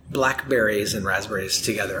blackberries and raspberries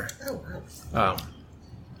together. Oh, wow.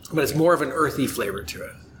 But it's more of an earthy flavor to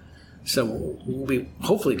it. So we'll be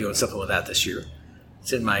hopefully doing something with that this year.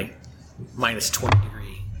 It's in my minus 20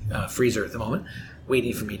 degree freezer at the moment,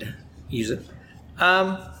 waiting for me to use it.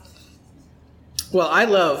 Well,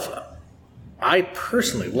 I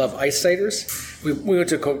personally love ice ciders. We went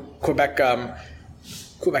to Quebec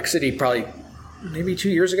City probably maybe 2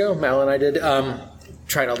 years ago. Mal and I did.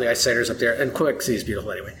 Tried all the ice ciders up there. And Quebec City is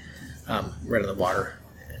beautiful anyway. Right on the water.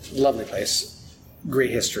 Lovely place.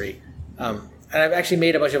 Great history. And I've actually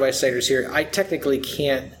made a bunch of ice ciders here. I technically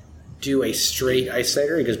can't do a straight ice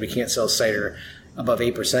cider because we can't sell cider above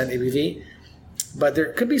 8% ABV. But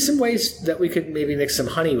there could be some ways that we could maybe mix some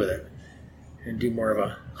honey with it and do more of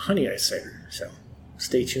a honey ice cider. So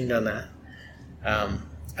stay tuned on that.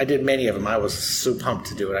 I did many of them. I was so pumped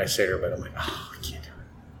to do an ice cider, but I'm like, I can't do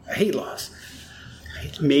it. I hate laws.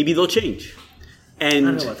 Maybe they'll change. And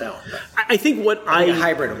I don't know about that one. I think a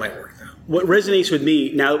hybrid might work. What resonates with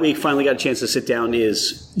me, now that we finally got a chance to sit down,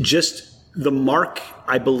 is just the mark,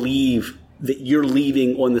 I believe, that you're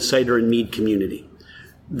leaving on the cider and mead community.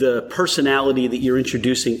 The personality that you're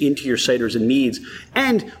introducing into your ciders and meads,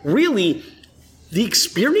 and really the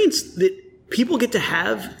experience that people get to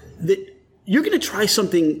have, that you're going to try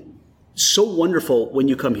something so wonderful when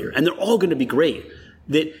you come here. And they're all going to be great.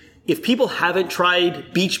 That if people haven't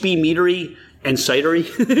tried Beach Bee Meadery, and cidery.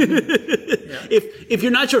 If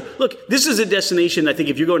you're not sure, look, this is a destination. I think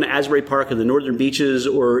if you're going to Asbury Park or the Northern Beaches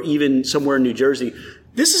or even somewhere in New Jersey,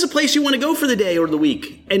 this is a place you want to go for the day or the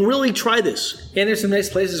week and really try this. And there's some nice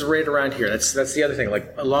places right around here. That's the other thing.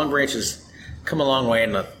 Like Long Branch has come a long way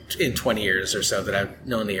in 20 years or so that I've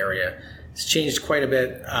known the area. It's changed quite a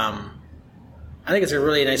bit. I think it's a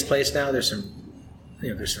really nice place now. There's some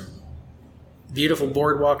beautiful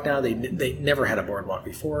boardwalk now. They never had a boardwalk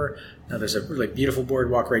before. Now there's a really beautiful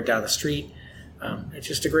boardwalk right down the street. It's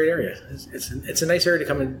just a great area. It's a nice area to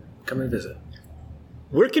come and visit.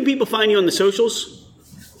 Where can people find you on the socials?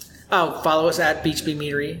 Follow us at Beach Bee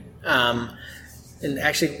Meadery. And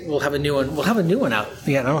actually, we'll have a new one. We'll have a new one out.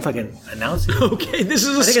 Yeah, I don't know if I can announce it. Okay, this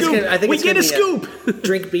is a scoop. We get a scoop.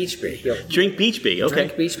 Drink Beach Bee. Drink Beach Bee. Okay.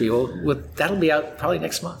 Drink Beach Bee. That'll be out probably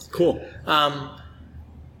next month. Cool. And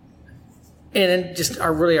then just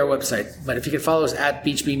our website. But if you could follow us at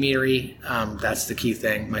Beach Bee Meadery, that's the key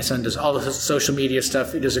thing. My son does all the social media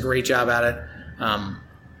stuff. He does a great job at it.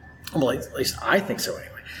 Well, at least I think so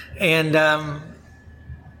anyway.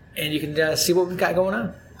 And you can see what we've got going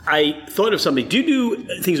on. I thought of something. Do you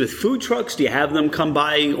do things with food trucks? Do you have them come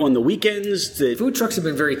by on the weekends? Food trucks have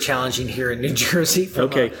been very challenging here in New Jersey.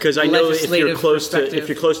 Okay, because I know if you're close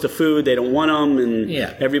to food, they don't want them, and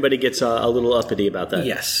everybody gets a little uppity about that.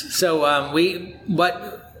 Yes. So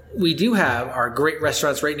what we do have are great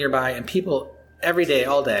restaurants right nearby, and people every day,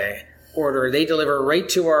 all day, order. They deliver right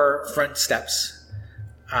to our front steps.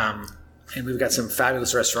 And we've got some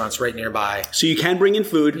fabulous restaurants right nearby. So you can bring in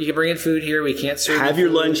food. You can bring in food here. We can't serve Have your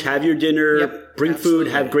lunch, have your dinner, bring food,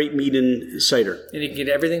 have great meat and cider. And you can get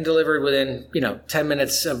everything delivered within, 10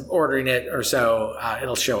 minutes of ordering it or so.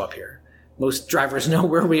 It'll show up here. Most drivers know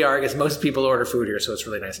where we are because most people order food here, so it's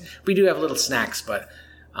really nice. We do have little snacks, but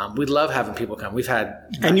we'd love having people come. We've had...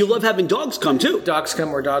 And you love having dogs come, too. Dogs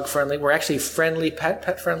come. We're dog friendly. We're actually friendly,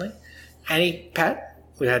 pet friendly. Any pet.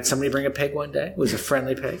 We had somebody bring a pig one day. It was a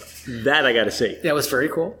friendly pig. That I got to see. That was very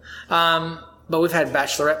cool. But we've had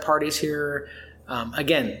bachelorette parties here.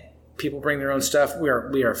 Again, people bring their own stuff. We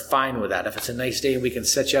are fine with that. If it's a nice day, we can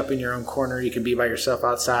set you up in your own corner. You can be by yourself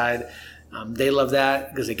outside. They love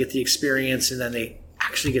that because they get the experience and then they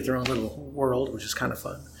actually get their own little world, which is kind of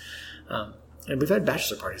fun. And we've had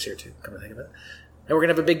bachelor parties here too, come to think of it. And we're going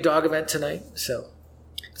to have a big dog event tonight. So.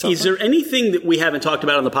 Is there anything that we haven't talked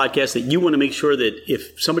about on the podcast that you want to make sure that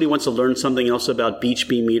if somebody wants to learn something else about Beach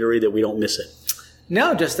Bee Meadery that we don't miss it?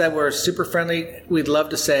 No, just that we're super friendly. We'd love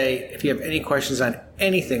to say if you have any questions on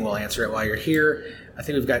anything, we'll answer it while you're here. I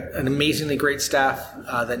think we've got an amazingly great staff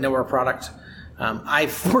that know our product. I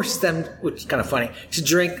force them, which is kind of funny, to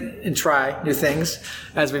drink and try new things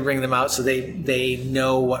as we bring them out so they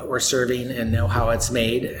know what we're serving and know how it's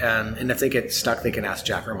made. And if they get stuck, they can ask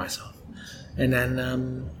Jack or myself. And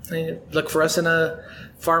then look for us in a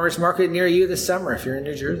farmer's market near you this summer if you're in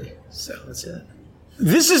New Jersey. So that's it.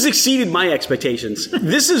 This has exceeded my expectations.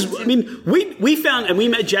 We found, and we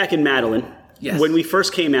met Jack and Madeline when we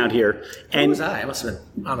first came out here. And was I must have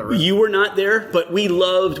been on the road. You were not there, but we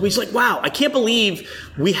was like, wow, I can't believe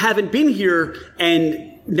we haven't been here and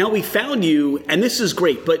now we found you, and this is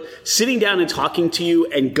great. But sitting down and talking to you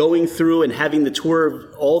and going through and having the tour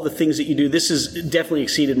of all the things that you do, this has definitely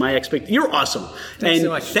exceeded my expectations. You're awesome. Thanks so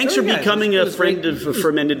much. Thanks for becoming a friend of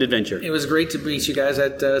Fermented Adventure. It was great to meet you guys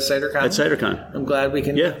at CiderCon. At CiderCon. I'm glad we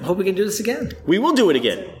can. Hope we can do this again. We will do it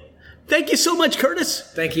again. Thank you so much, Curtis.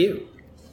 Thank you.